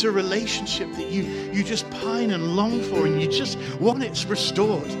it's a relationship that you just pine and long for and you just want it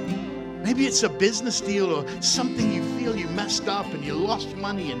restored. Maybe it's a business deal or something you feel you messed up and you lost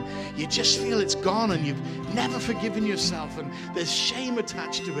money and you just feel it's gone and you've never forgiven yourself and there's shame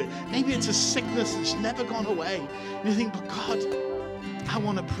attached to it. Maybe it's a sickness that's never gone away. And you think, but God, I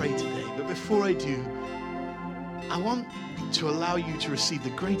want to pray today, but before I do, I want to allow you to receive the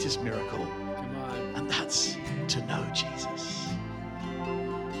greatest miracle, and that's to know Jesus.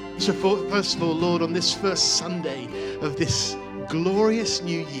 So first of all, Lord, on this first Sunday of this glorious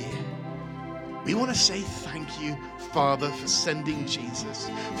new year, we want to say thank you, Father, for sending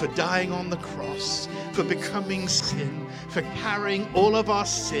Jesus, for dying on the cross, for becoming sin, for carrying all of our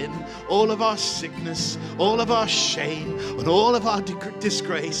sin, all of our sickness, all of our shame, and all of our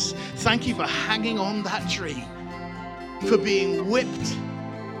disgrace. Thank you for hanging on that tree, for being whipped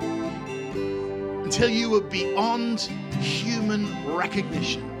until you were beyond human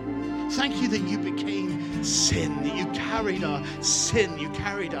recognition. Thank you that you became sin, that you carried our sin, you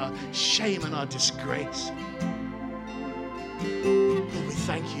carried our shame and our disgrace. Lord, we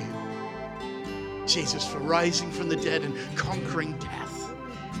thank you, Jesus, for rising from the dead and conquering death,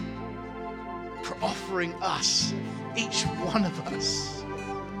 for offering us, each one of us,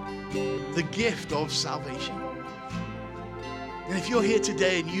 the gift of salvation. And if you're here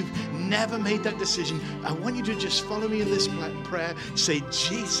today and you've never made that decision, I want you to just follow me in this prayer. Say,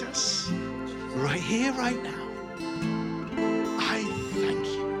 Jesus, right here, right now, I thank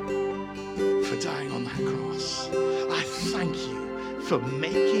you for dying on that cross. I thank you for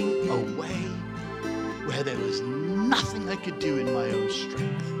making a way where there was nothing I could do in my own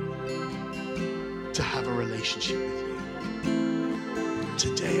strength to have a relationship with you.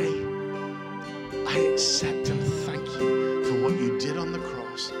 Today, I accept and thank you for what you did on the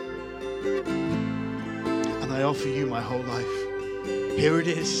cross. And I offer you my whole life. Here it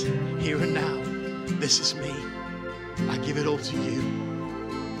is, here and now. This is me. I give it all to you.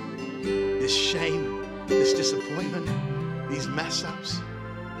 This shame, this disappointment, these mess-ups.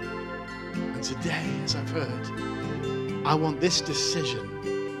 And today, as I've heard, I want this decision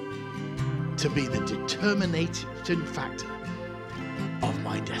to be the determination factor of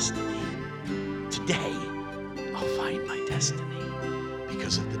my destiny. Today, I'll find my destiny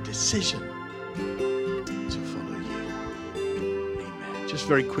because of the decision to follow you. Amen. Just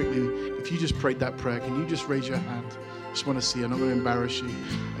very quickly, if you just prayed that prayer, can you just raise your hand? I just want to see. I'm not going to embarrass you.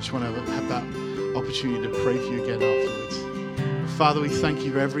 I just want to have that opportunity to pray for you again afterwards. Father, we thank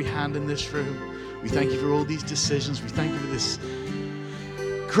you for every hand in this room. We thank you for all these decisions. We thank you for this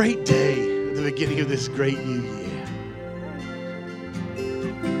great day at the beginning of this great new year.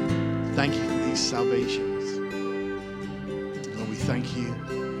 Thank you for these salvations. Lord, we thank you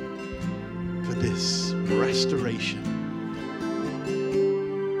for this restoration